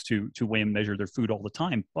folks to weigh and measure their food all the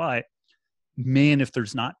time. But man, if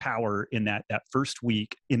there's not power in that first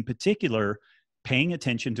week, in particular, paying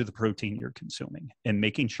attention to the protein you're consuming and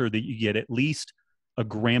making sure that you get at least a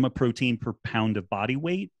gram of protein per pound of body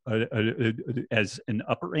weight as an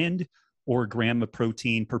upper end, or a gram of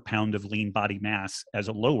protein per pound of lean body mass as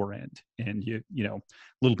a lower end. And a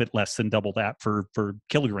little bit less than double that for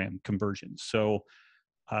kilogram conversions. So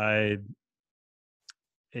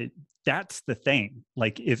that's the thing.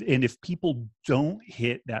 Like if people don't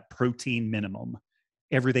hit that protein minimum,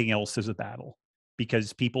 everything else is a battle,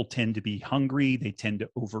 because people tend to be hungry. They tend to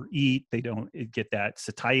overeat. They don't get that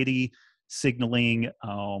satiety signaling.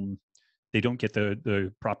 They don't get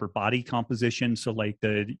the proper body composition. So like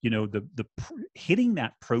hitting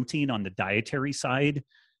that protein on the dietary side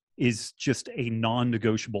is just a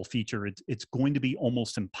non-negotiable feature. It's going to be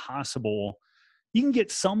almost impossible. You can get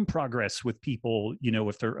some progress with people,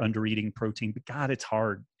 if they're under eating protein, but God, it's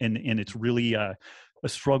hard. And it's really a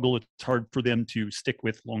struggle. It's hard for them to stick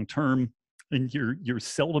with long-term. And you're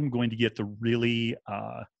seldom going to get the really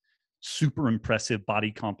super impressive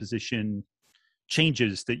body composition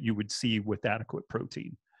changes that you would see with adequate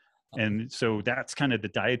protein. And so that's kind of the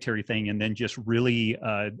dietary thing. And then just really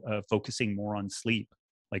focusing more on sleep,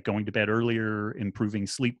 like going to bed earlier, improving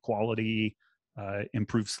sleep quality,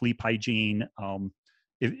 improve sleep hygiene.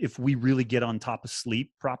 If we really get on top of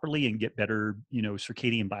sleep properly and get better,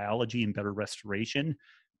 circadian biology and better restoration,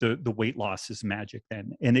 the weight loss is magic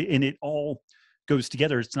then. And it all goes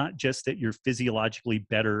together. It's not just that you're physiologically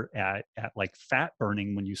better at like fat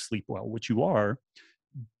burning when you sleep well, which you are,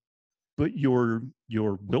 but your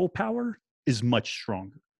willpower is much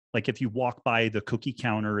stronger. Like if you walk by the cookie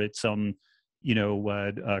counter at some,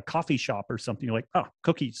 a coffee shop or something, you're like, oh,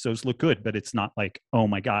 cookies, those look good, but it's not like, oh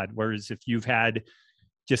my God. Whereas if you've had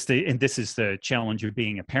and this is the challenge of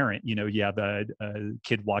being a parent, you have a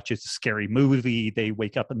kid watches a scary movie, they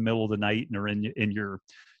wake up in the middle of the night and are in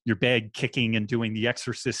your bed kicking and doing the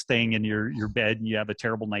exorcist thing in your bed, and you have a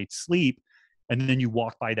terrible night's sleep. And then you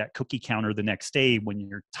walk by that cookie counter the next day when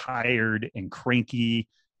you're tired and cranky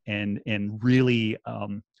and really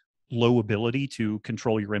low ability to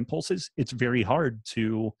control your impulses. It's very hard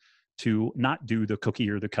to not do the cookie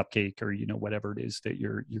or the cupcake or, whatever it is that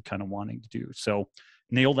you're kind of wanting to do. So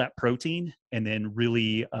nail that protein and then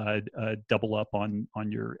really double up on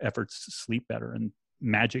your efforts to sleep better, and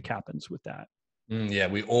magic happens with that. Yeah,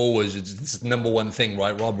 it's the number one thing,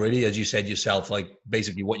 right, Rob? Really, as you said yourself, like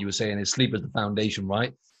basically what you were saying is sleep is the foundation,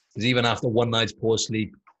 right? Because even after one night's poor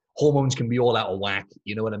sleep, hormones can be all out of whack.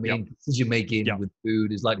 You know what I mean? Yep. Decisions you're making with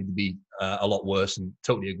food is likely to be a lot worse, and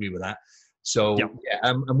totally agree with that. So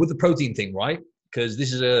and with the protein thing, right? Because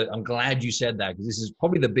I'm glad you said that, because this is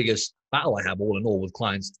probably the biggest battle I have all in all with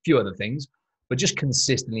clients, a few other things, but just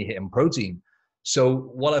consistently hitting protein. So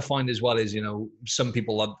what I find as well is, some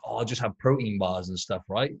people are, just have protein bars and stuff,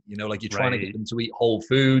 right? Like you're trying to get them to eat whole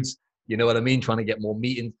foods, you know what I mean? Trying to get more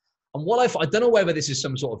meat in. And what I don't know whether this is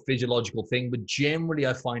some sort of physiological thing, but generally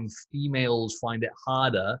I find females find it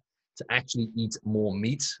harder to actually eat more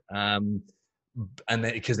meat. And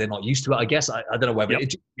because they're not used to it, I guess. I don't know whether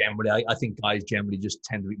it's generally, I think guys generally just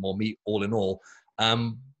tend to eat more meat all in all.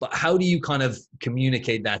 But how do you kind of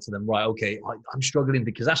communicate that to them? Right, okay, I'm struggling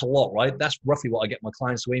because that's a lot, right? That's roughly what I get my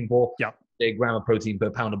clients to aim for. A gram of protein per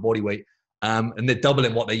pound of body weight. And they're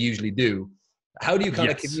doubling what they usually do. How do you kind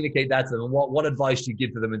of communicate that to them? And what advice do you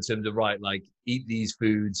give to them in terms of, right, like eat these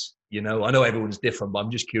foods? I know everyone's different, but I'm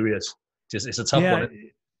just curious. It's a tough one.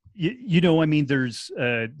 I mean, there's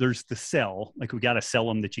the sell, like we got to sell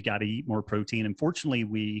them that you got to eat more protein.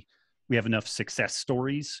 Unfortunately, we have enough success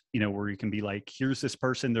stories, you know, where you can be like, here's this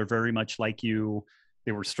person, they're very much like you.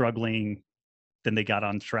 They were struggling, then they got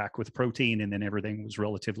on track with protein, and then everything was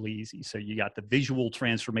relatively easy. So you got the visual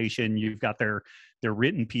transformation, you've got their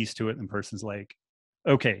written piece to it, and the person's like,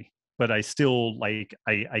 okay, but I still like,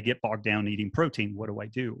 I get bogged down eating protein. What do I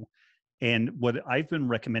do? And what I've been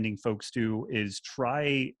recommending folks do is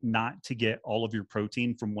try not to get all of your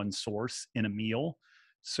protein from one source in a meal.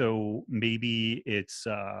 So maybe it's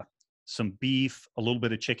some beef, a little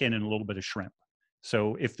bit of chicken, and a little bit of shrimp.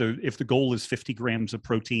 So if the goal is 50 grams of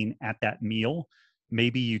protein at that meal,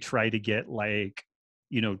 maybe you try to get like,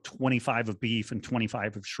 you know, 25 of beef and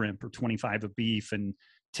 25 of shrimp, or 25 of beef and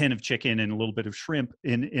 10 of chicken and a little bit of shrimp.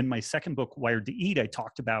 In my second book, Wired to Eat, I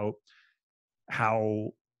talked about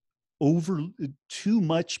how too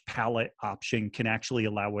much palate option can actually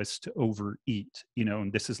allow us to overeat, you know,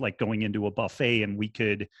 and this is like going into a buffet, and we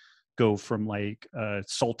could go from like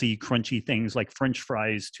salty, crunchy things like French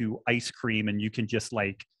fries to ice cream, and you can just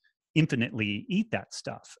like infinitely eat that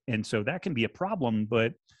stuff. And so that can be a problem.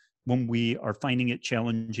 But when we are finding it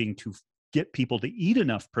challenging to get people to eat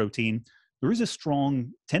enough protein, there is a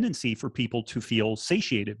strong tendency for people to feel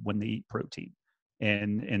satiated when they eat protein.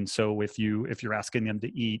 And so if you're asking them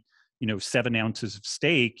to eat, you know, 7 ounces of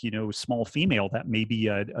steak, you know, small female, that may be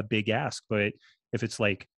a big ask. But if it's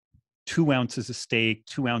like 2 ounces of steak,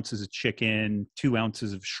 2 ounces of chicken, 2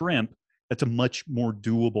 ounces of shrimp, that's a much more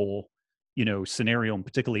doable, you know, scenario. And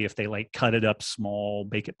particularly if they like cut it up small,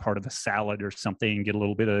 make it part of a salad or something, get a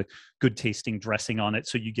little bit of good tasting dressing on it.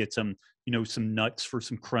 So you get some, you know, some nuts for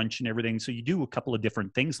some crunch and everything. So you do a couple of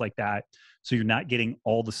different things like that. So you're not getting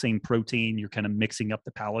all the same protein. You're kind of mixing up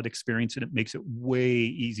the palate experience, and it makes it way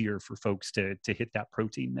easier for folks to hit that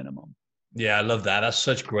protein minimum. Yeah, I love that. That's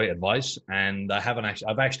such great advice. And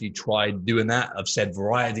I've actually tried doing that. I've said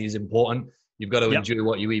variety is important. You've got to Yep. enjoy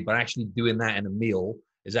what you eat, but actually doing that in a meal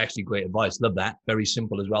is actually great advice. Love that. Very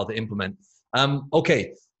simple as well to implement.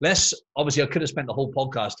 Okay, obviously I could have spent the whole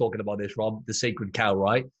podcast talking about this, Rob, the sacred cow,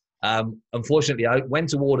 right? Unfortunately, I went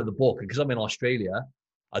to order the book, and because I'm in Australia,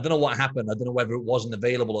 I don't know what happened. I don't know whether it wasn't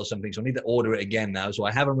available or something. So I need to order it again now. So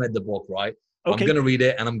I haven't read the book, right? I'm Okay. going to read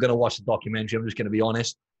it, and I'm going to watch the documentary. I'm just going to be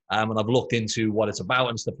honest. And I've looked into what it's about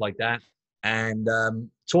and stuff like that. And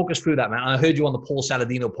talk us through that, man. I heard you on the Paul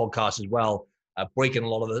Saladino podcast as well, breaking a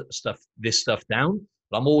lot of this stuff down.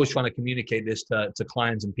 But I'm always trying to communicate this to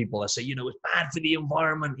clients and people that say, you know, it's bad for the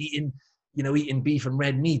environment eating beef and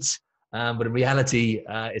red meat. But in reality,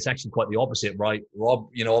 it's actually quite the opposite, right, Rob?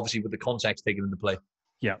 You know, obviously with the context taken into play.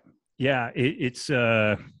 Yeah. Yeah. It's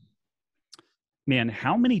man,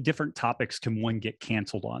 how many different topics can one get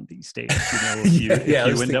canceled on these days? You know, if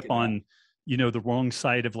you end up on, you know, the wrong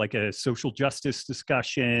side of like a social justice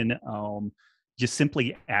discussion, just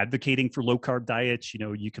simply advocating for low carb diets, you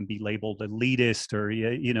know, you can be labeled elitist or,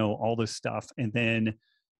 you know, all this stuff. And then,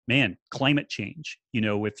 man, climate change, you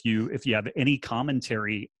know, if you have any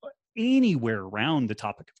commentary anywhere around the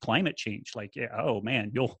topic of climate change, like, yeah, oh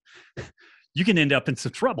man, you can end up in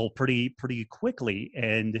some trouble pretty quickly.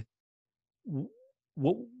 And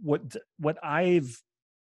what I've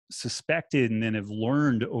suspected and then have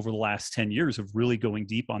learned over the last 10 years of really going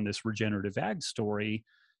deep on this regenerative ag story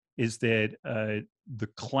is that the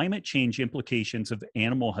climate change implications of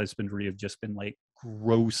animal husbandry have just been like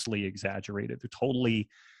grossly exaggerated. They're totally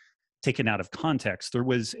taken out of context. There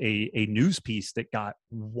was a news piece that got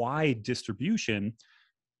wide distribution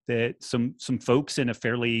that some folks in a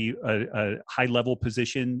fairly high level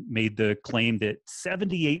position made the claim that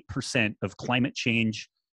 78% of climate change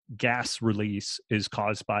gas release is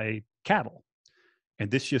caused by cattle. And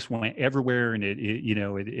this just went everywhere, and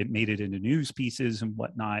it made it into news pieces and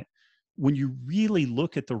whatnot. When you really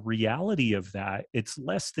look at the reality of that, it's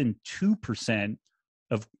less than 2%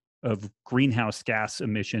 of greenhouse gas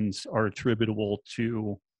emissions are attributable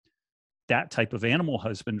to that type of animal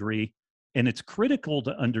husbandry. And it's critical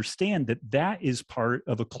to understand that that is part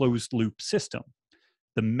of a closed loop system.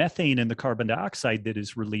 The methane and the carbon dioxide that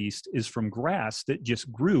is released is from grass that just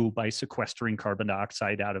grew by sequestering carbon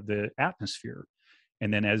dioxide out of the atmosphere.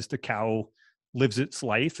 And then as the cow lives its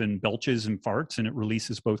life and belches and farts and it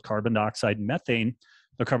releases both carbon dioxide and methane,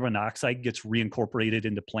 the carbon dioxide gets reincorporated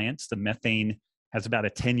into plants. The methane has about a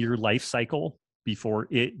 10-year life cycle before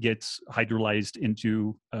it gets hydrolyzed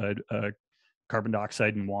into carbon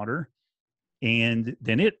dioxide and water. And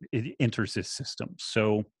then it enters this system.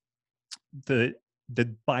 So the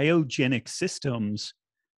biogenic systems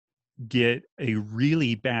get a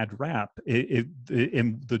really bad rap. And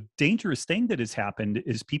the dangerous thing that has happened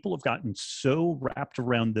is people have gotten so wrapped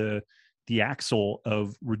around the axle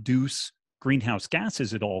of reduce greenhouse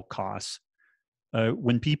gases at all costs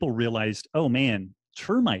when people realized, oh man,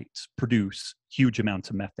 termites produce huge amounts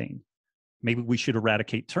of methane. Maybe we should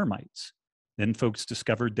eradicate termites. Then folks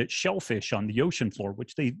discovered that shellfish on the ocean floor,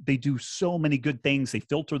 which they do so many good things, they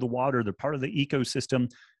filter the water, they're part of the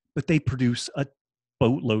ecosystem, but they produce a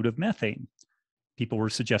boatload of methane. People were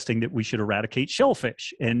suggesting that we should eradicate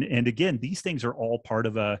shellfish. And again, these things are all part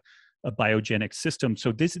of a biogenic system.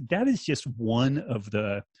 So that is just one of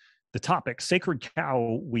the topics. Sacred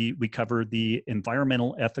Cow, we cover the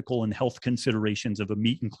environmental, ethical, and health considerations of a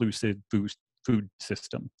meat-inclusive food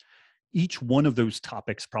system. Each one of those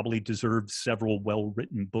topics probably deserves several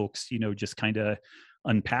well-written books, just kind of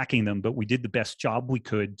unpacking them. But we did the best job we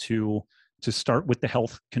could to start with the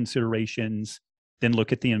health considerations, then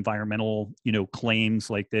look at the environmental, claims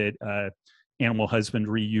like that animal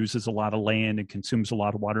husbandry uses a lot of land and consumes a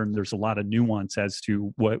lot of water. And there's a lot of nuance as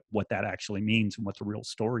to what that actually means and what the real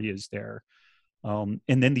story is there. And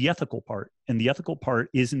then the ethical part. And the ethical part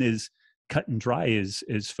isn't as cut and dry as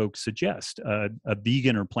folks suggest. A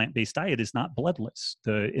vegan or plant-based diet is not bloodless.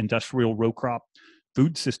 The industrial row crop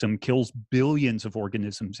food system kills billions of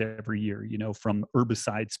organisms every year, from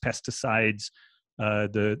herbicides, pesticides,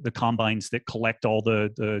 the combines that collect all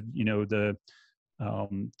the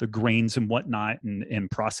grains and whatnot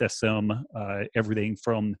and process them. Everything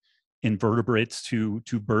from invertebrates to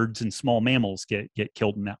birds and small mammals get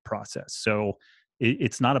killed in that process. So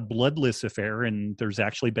it's not a bloodless affair, and there's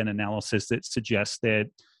actually been analysis that suggests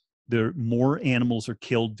that the more animals are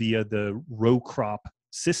killed via the row crop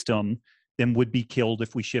system than would be killed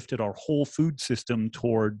if we shifted our whole food system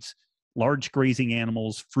towards large grazing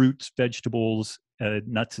animals, fruits, vegetables,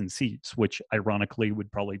 nuts, and seeds, which ironically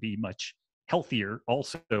would probably be much healthier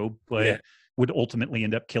also, but would ultimately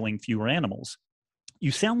end up killing fewer animals.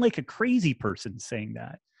 You sound like a crazy person saying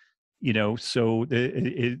that, so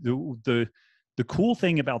the cool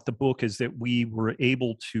thing about the book is that we were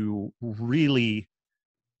able to really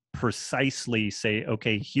precisely say,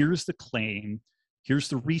 okay, here's the claim. Here's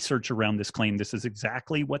the research around this claim. This is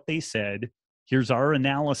exactly what they said. Here's our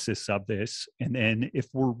analysis of this. And then if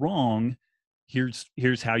we're wrong,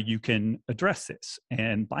 here's how you can address this.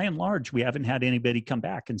 And by and large, we haven't had anybody come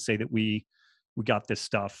back and say that we got this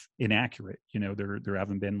stuff inaccurate. There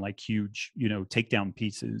haven't been like huge, takedown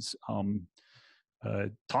pieces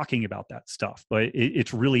talking about that stuff, but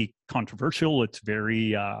it's really controversial. It's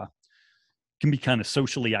very can be kind of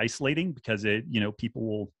socially isolating because people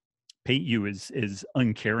will paint you as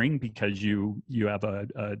uncaring because you have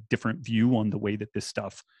a different view on the way that this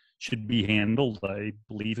stuff should be handled. I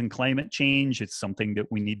believe in climate change. It's something that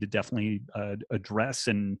we need to definitely address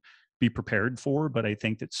and be prepared for. But I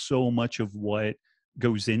think that so much of what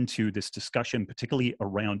goes into this discussion, particularly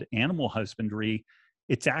around animal husbandry,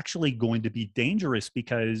 it's actually going to be dangerous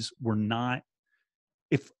because we're not,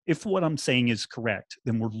 if what I'm saying is correct,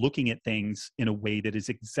 then we're looking at things in a way that is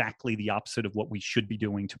exactly the opposite of what we should be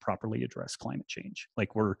doing to properly address climate change.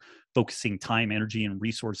 Like we're focusing time, energy, and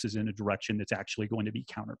resources in a direction that's actually going to be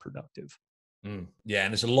counterproductive. Yeah,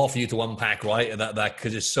 and there's a lot for you to unpack, right? That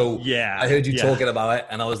because it's so. Yeah, I heard you talking about it,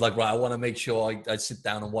 and I was like, right, I want to make sure I sit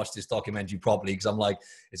down and watch this documentary properly because I'm like,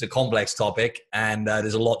 it's a complex topic, and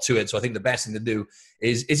there's a lot to it. So I think the best thing to do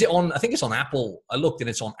is it on? I think it's on Apple. I looked, and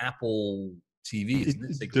it's on Apple TV.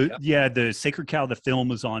 Isn't it? The Sacred Cow, the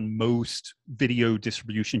film, is on most video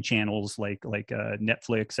distribution channels like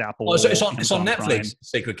Netflix, Apple. Oh, so it's on Netflix. Prime.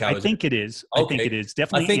 Sacred Cow. I think it is. Okay. I think it is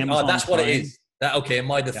definitely. I think Amazon that's Prime. what it is. Okay, in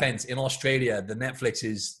my defense, in Australia, the Netflix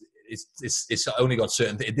it's only got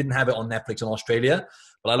certain. It didn't have it on Netflix in Australia,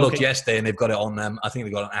 but I looked yesterday and they've got it on. I think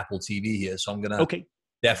they've got an Apple TV here, so I'm gonna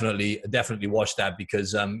definitely watch that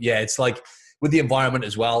because it's like with the environment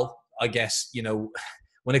as well. I guess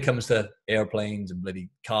when it comes to airplanes and bloody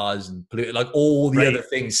cars and like all the other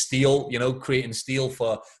things, steel, creating steel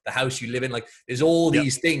for the house you live in. Like there's all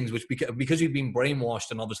these things which because we've been brainwashed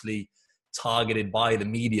and obviously targeted by the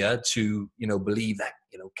media to believe that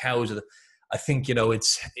cows are I think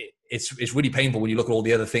it's really painful when you look at all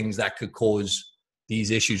the other things that could cause these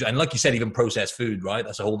issues, and like you said, even processed food, right?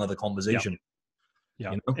 That's a whole nother conversation.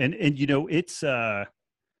 And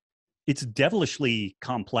it's devilishly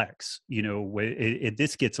complex.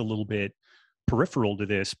 This gets a little bit peripheral to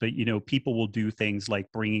this, but people will do things like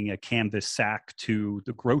bringing a canvas sack to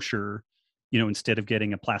the grocer instead of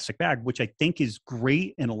getting a plastic bag, which I think is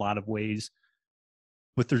great in a lot of ways.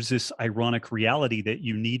 But there's this ironic reality that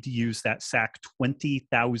you need to use that sack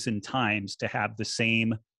 20,000 times to have the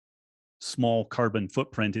same small carbon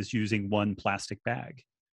footprint as using one plastic bag.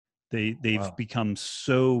 They've become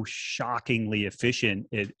so shockingly efficient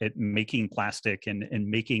at making plastic and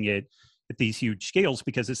making it at these huge scales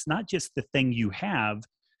because it's not just the thing you have,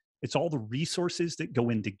 It's all the resources that go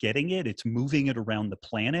into getting it. It's moving it around the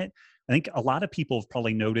planet. I think a lot of people have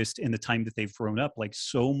probably noticed in the time that they've grown up, like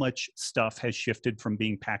so much stuff has shifted from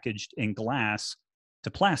being packaged in glass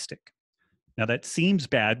to plastic. Now that seems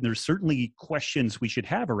bad. And there's certainly questions we should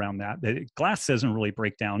have around that. Glass doesn't really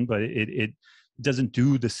break down, but it doesn't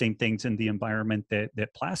do the same things in the environment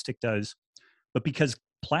that plastic does. But because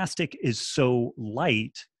plastic is so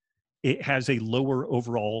light, it has a lower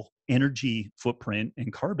overall energy footprint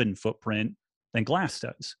and carbon footprint than glass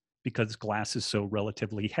does, because glass is so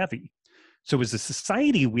relatively heavy. So as a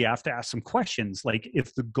society, we have to ask some questions, like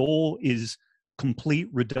if the goal is complete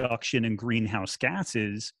reduction in greenhouse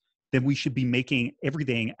gases, then we should be making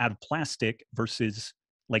everything out of plastic versus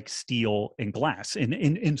like steel and glass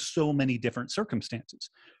in so many different circumstances.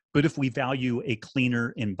 But if we value a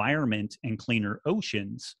cleaner environment and cleaner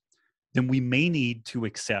oceans, then we may need to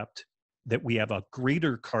accept that we have a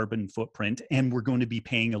greater carbon footprint and we're going to be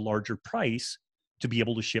paying a larger price to be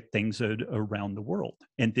able to ship things around the world.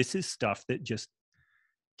 And this is stuff that just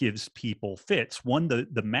gives people fits. One,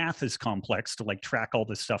 the math is complex to like track all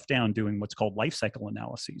this stuff down, doing what's called life cycle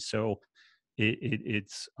analyses. So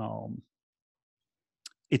it's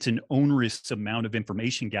an onerous amount of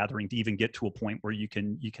information gathering to even get to a point where you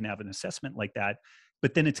can have an assessment like that.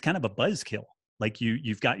 But then it's kind of a buzzkill. Like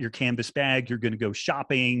you've got your canvas bag, you're going to go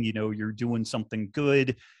shopping, you're doing something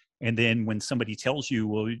good. And then when somebody tells you,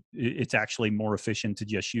 well, it's actually more efficient to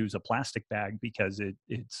just use a plastic bag because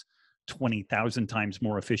it's 20,000 times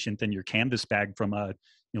more efficient than your canvas bag from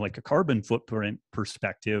like a carbon footprint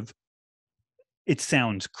perspective, it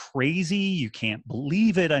sounds crazy. You can't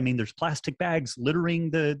believe it. I mean, there's plastic bags littering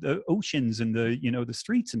the oceans and the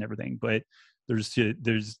streets and everything, but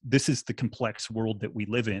this is the complex world that we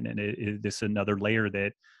live in. And this is another layer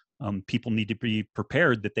that people need to be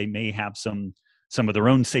prepared that they may have some of their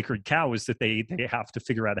own sacred cows that they have to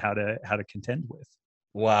figure out how to contend with.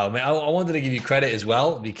 Wow, man, I wanted to give you credit as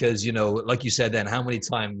well because, like you said, then how many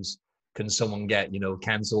times can someone get,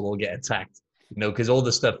 canceled or get attacked? Because all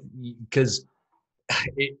the stuff, because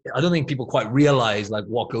I don't think people quite realize like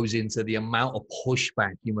what goes into the amount of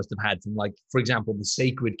pushback you must have had from, like, for example, the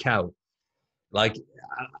sacred cow. Like,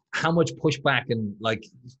 how much pushback and like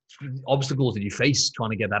obstacles did you face trying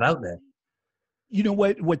to get that out there? You know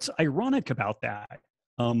what's ironic about that?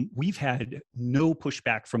 We've had no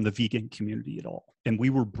pushback from the vegan community at all. And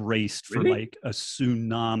we were braced for Really? like a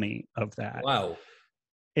tsunami of that. Wow.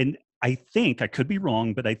 And I think, I could be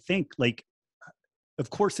wrong, but I think like,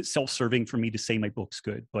 of course it's self-serving for me to say my book's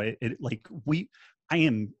good, but I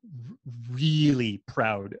am really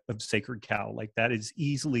proud of Sacred Cow. Like that is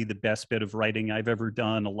easily the best bit of writing I've ever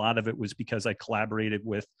done. A lot of it was because I collaborated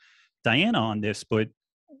with Diana on this, but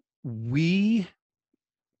we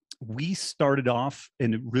started off,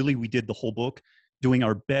 and really we did the whole book doing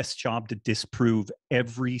our best job to disprove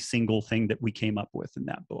every single thing that we came up with in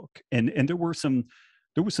that book. And there were some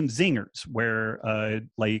zingers where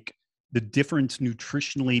like the difference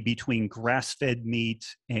nutritionally between grass-fed meat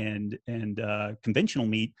and conventional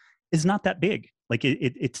meat is not that big. Like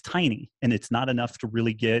it's tiny, and it's not enough to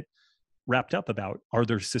really get wrapped up about. Are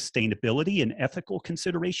there sustainability and ethical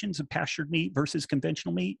considerations of pastured meat versus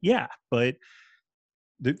conventional meat? Yeah, but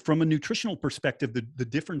from a nutritional perspective, the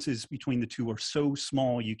differences between the two are so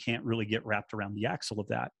small you can't really get wrapped around the axle of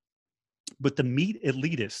that. But the meat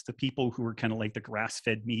elitists, the people who are kind of like the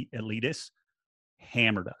grass-fed meat elitists,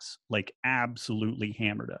 hammered us, like absolutely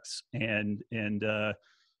hammered us. And a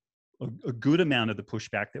good amount of the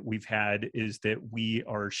pushback that we've had is that we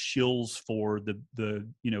are shills for the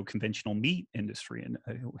conventional meat industry. And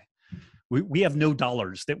we have no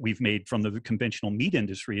dollars that we've made from the conventional meat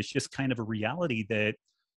industry. It's just kind of a reality that,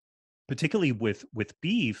 particularly with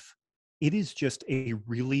beef, it is just a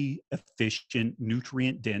really efficient,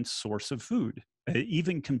 nutrient-dense source of food.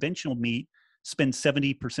 Even conventional meat spends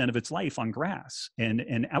 70% of its life on grass.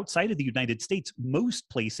 And outside of the United States, most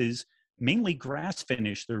places mainly grass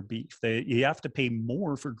finish their beef. You have to pay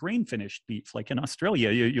more for grain finished beef. Like in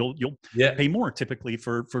Australia, you'll pay more typically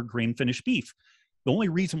for grain finished beef. The only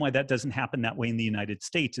reason why that doesn't happen that way in the United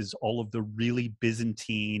States is all of the really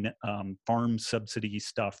Byzantine farm subsidy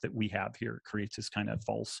stuff that we have here. It creates this kind of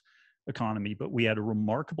false economy. But we had a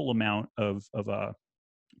remarkable amount of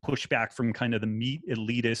pushback from kind of the meat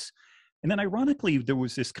elitists. And then ironically, there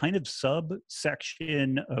was this kind of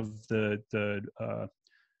subsection of the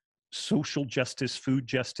social justice, food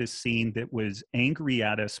justice scene that was angry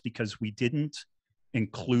at us because we didn't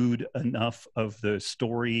include enough of the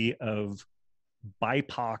story of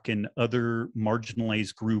BIPOC and other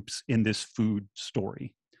marginalized groups in this food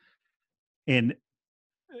story. And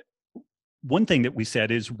one thing that we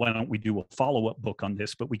said is, why don't we do a follow-up book on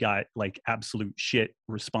this? But we got like absolute shit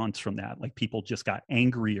response from that. Like people just got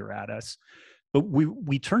angrier at us. But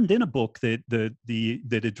we turned in a book that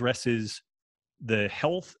addresses the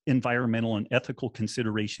health, environmental, and ethical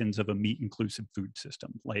considerations of a meat-inclusive food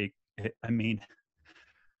system. Like, I mean,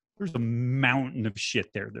 there's a mountain of shit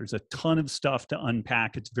there. There's a ton of stuff to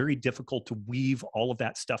unpack. It's very difficult to weave all of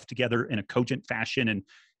that stuff together in a cogent fashion and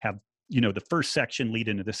have, the first section lead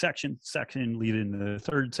into the section lead into the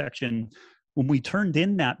third section. When we turned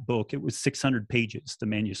in that book, it was 600 pages, the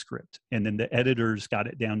manuscript. And then the editors got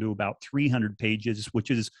it down to about 300 pages,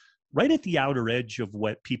 which is right at the outer edge of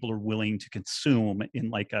what people are willing to consume in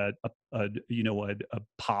like a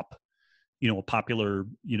popular,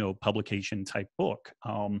 publication type book.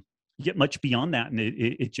 You get much beyond that, and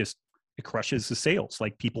it crushes the sales.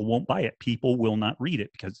 Like people won't buy it. People will not read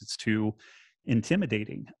it because it's too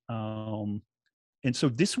intimidating. And so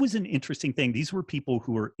this was an interesting thing. These were people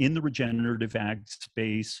who were in the regenerative ag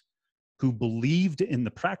space, who believed in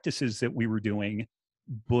the practices that we were doing,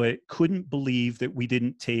 but couldn't believe that we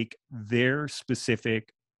didn't take their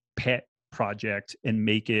specific pet project and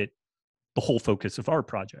make it the whole focus of our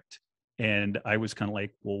project. And I was kind of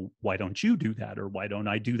like, well, why don't you do that? Or why don't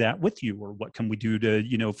I do that with you? Or what can we do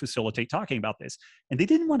to, facilitate talking about this? And they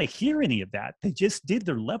didn't want to hear any of that. They just did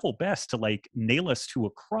their level best to like nail us to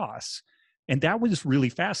a cross. And that was really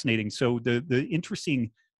fascinating. So the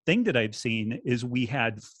interesting thing that I've seen is we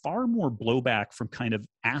had far more blowback from kind of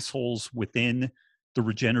assholes within the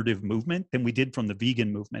regenerative movement than we did from the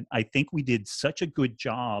vegan movement. I think we did such a good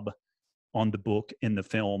job on the book and the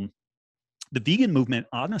film. The vegan movement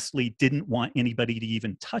honestly didn't want anybody to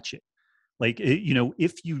even touch it. Like,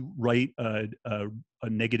 if you write a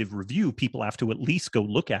negative review, people have to at least go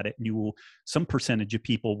look at it, and some percentage of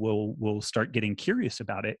people will start getting curious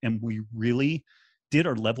about it. And we really did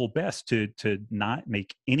our level best to not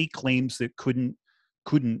make any claims that couldn't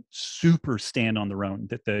super stand on their own.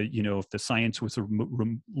 That if the science was a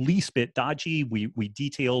least bit dodgy, we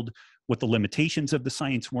detailed what the limitations of the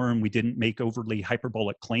science were, and we didn't make overly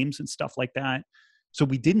hyperbolic claims and stuff like that. So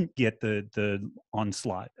we didn't get the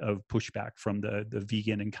onslaught of pushback from the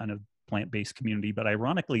vegan and kind of plant-based community. But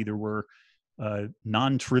ironically, there were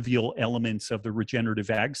non-trivial elements of the regenerative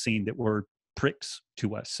ag scene that were pricks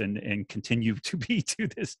to us and continue to be to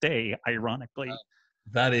this day, ironically.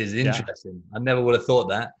 That is interesting. Yeah. I never would have thought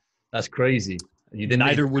that. That's crazy. You didn't.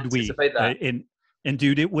 Neither would we. That. And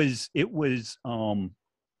dude, it was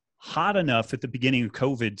hot enough at the beginning of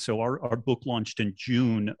COVID. So our book launched in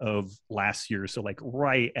June of last year. So like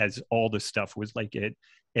right as all this stuff was like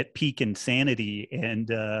at peak insanity.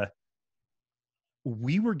 And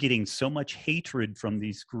we were getting so much hatred from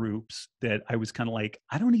these groups that I was kind of like,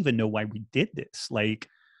 I don't even know why we did this. Like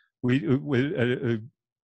we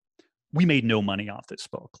made no money off this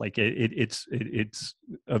book. Like it's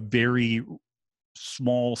a very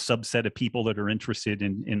small subset of people that are interested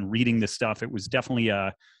in reading this stuff. It was definitely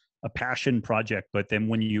a passion project. But then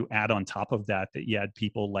when you add on top of that you had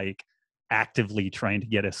people like actively trying to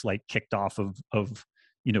get us like kicked off of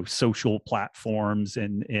social platforms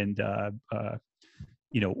and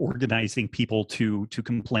organizing people to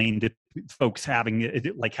complain to folks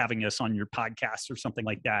having us on your podcast or something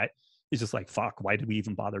like that. It's just like, fuck, why did we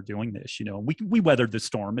even bother doing this? We weathered the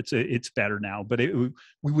storm. It's better now, but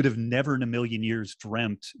we would have never in a million years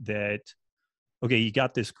dreamt that, okay, you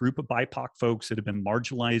got this group of BIPOC folks that have been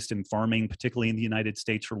marginalized in farming, particularly in the United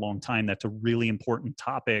States for a long time. That's a really important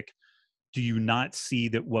topic. Do you not see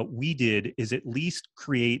that what we did is at least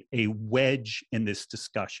create a wedge in this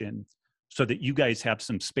discussion so that you guys have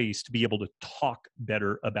some space to be able to talk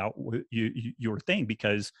better about your thing?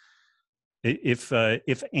 Because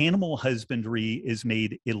if animal husbandry is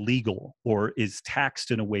made illegal or is taxed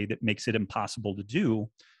in a way that makes it impossible to do,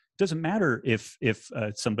 it doesn't matter if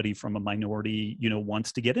somebody from a minority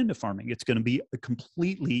wants to get into farming. It's going to be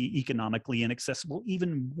completely economically inaccessible,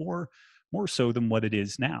 even more so than what it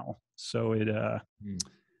is now. So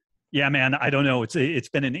yeah, man, I don't know. It's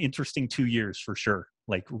been an interesting 2 years for sure.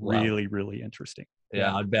 Like really, really interesting.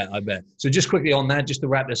 Yeah, I bet. So just quickly on that, just to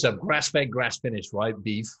wrap this up, grass-fed, grass-finished, right?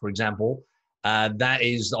 Beef, for example. That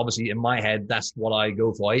is obviously in my head, that's what I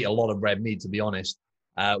go for. I eat a lot of red meat, to be honest.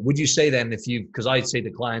 Would you say then because I'd say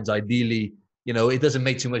to clients, ideally, it doesn't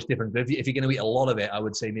make too much difference. But if you're going to eat a lot of it, I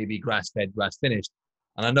would say maybe grass-fed, grass-finished.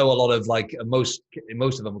 And I know a lot of most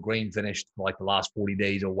of them are grain-finished for like the last 40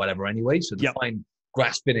 days or whatever anyway. So to find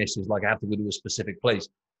grass-finished is like I have to go to a specific place.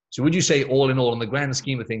 So would you say all in all, in the grand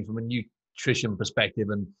scheme of things, from a nutrition perspective,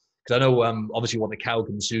 and because I know obviously what the cow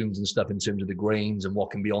consumes and stuff in terms of the grains and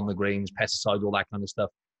what can be on the grains, pesticides, all that kind of stuff,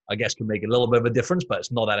 I guess can make a little bit of a difference, but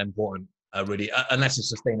it's not that important. really, unless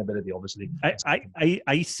it's sustainability, obviously.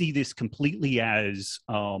 I see this completely as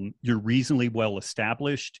you're reasonably well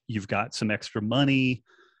established. You've got some extra money.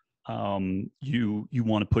 You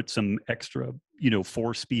want to put some extra,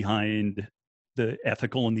 force behind the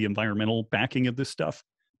ethical and the environmental backing of this stuff.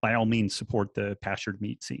 By all means, support the pastured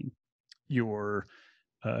meat scene. You're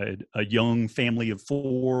a young family of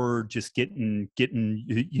 4, just getting,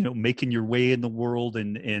 making your way in the world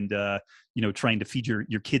and trying to feed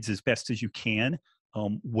your kids as best as you can.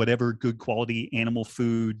 Whatever good quality animal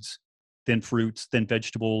foods, then fruits, then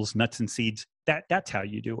vegetables, nuts and seeds. That's how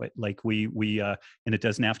you do it. Like we and it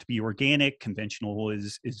doesn't have to be organic. Conventional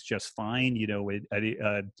is just fine.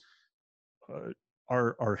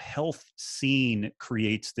 Our health scene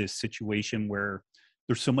creates this situation where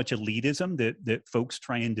there's so much elitism that folks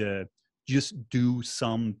trying to just do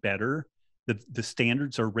some better. The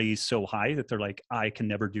standards are raised so high that they're like, I can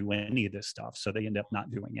never do any of this stuff. So they end up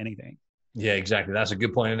not doing anything. Yeah, exactly. That's a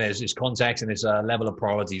good point. And it's context and it's a level of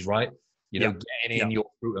priorities, right? Getting in your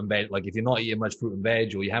fruit and veg. Like if you're not eating much fruit and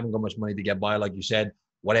veg, or you haven't got much money to get by, like you said,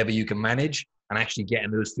 whatever you can manage, and actually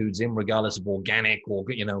getting those foods in, regardless of organic or,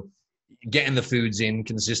 getting the foods in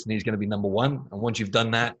consistently is going to be number one. And once you've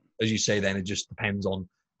done that, as you say, then it just depends on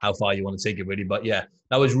how far you want to take it, really. But yeah,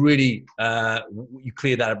 that was really, you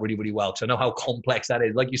cleared that up really, really well. So I know how complex that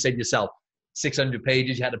is. Like you said yourself, 600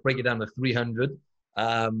 pages, you had to break it down to 300.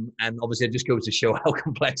 And obviously it just goes to show how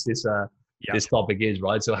complex this topic is,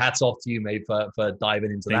 right? So hats off to you, mate, for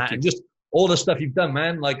diving into that. And just all the stuff you've done,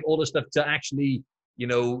 man, like all the stuff to actually,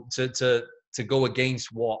 to go against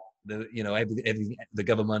what everything, the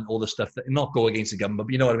government, all the stuff that, not go against the government,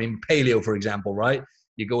 but you know what I mean? Paleo, for example, right?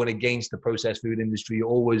 You're going against the processed food industry. You're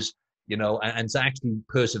always, and to actually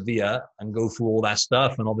persevere and go through all that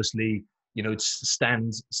stuff. And obviously,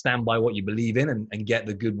 stand by what you believe in and get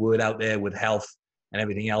the good word out there with health and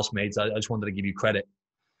everything else, mate. I just wanted to give you credit.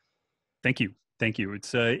 Thank you.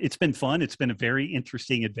 It's been fun. It's been a very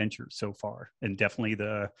interesting adventure so far, and definitely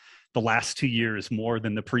the last 2 years more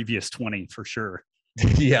than the previous 20 for sure.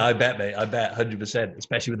 Yeah, I bet, mate. I bet 100%,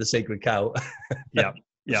 especially with the sacred cow.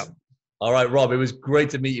 Yeah. All right, Rob, it was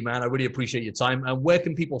great to meet you, man. I really appreciate your time. And where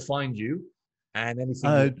can people find you and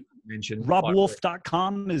anything you mentioned?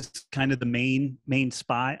 RobbWolf.com is kind of the main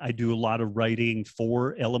spot. I do a lot of writing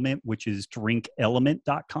for Element, which is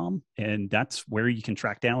drinkelement.com. And that's where you can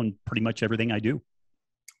track down pretty much everything I do.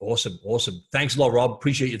 Awesome. Thanks a lot, Rob.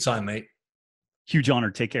 Appreciate your time, mate. Huge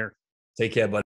honor. Take care. Take care, buddy.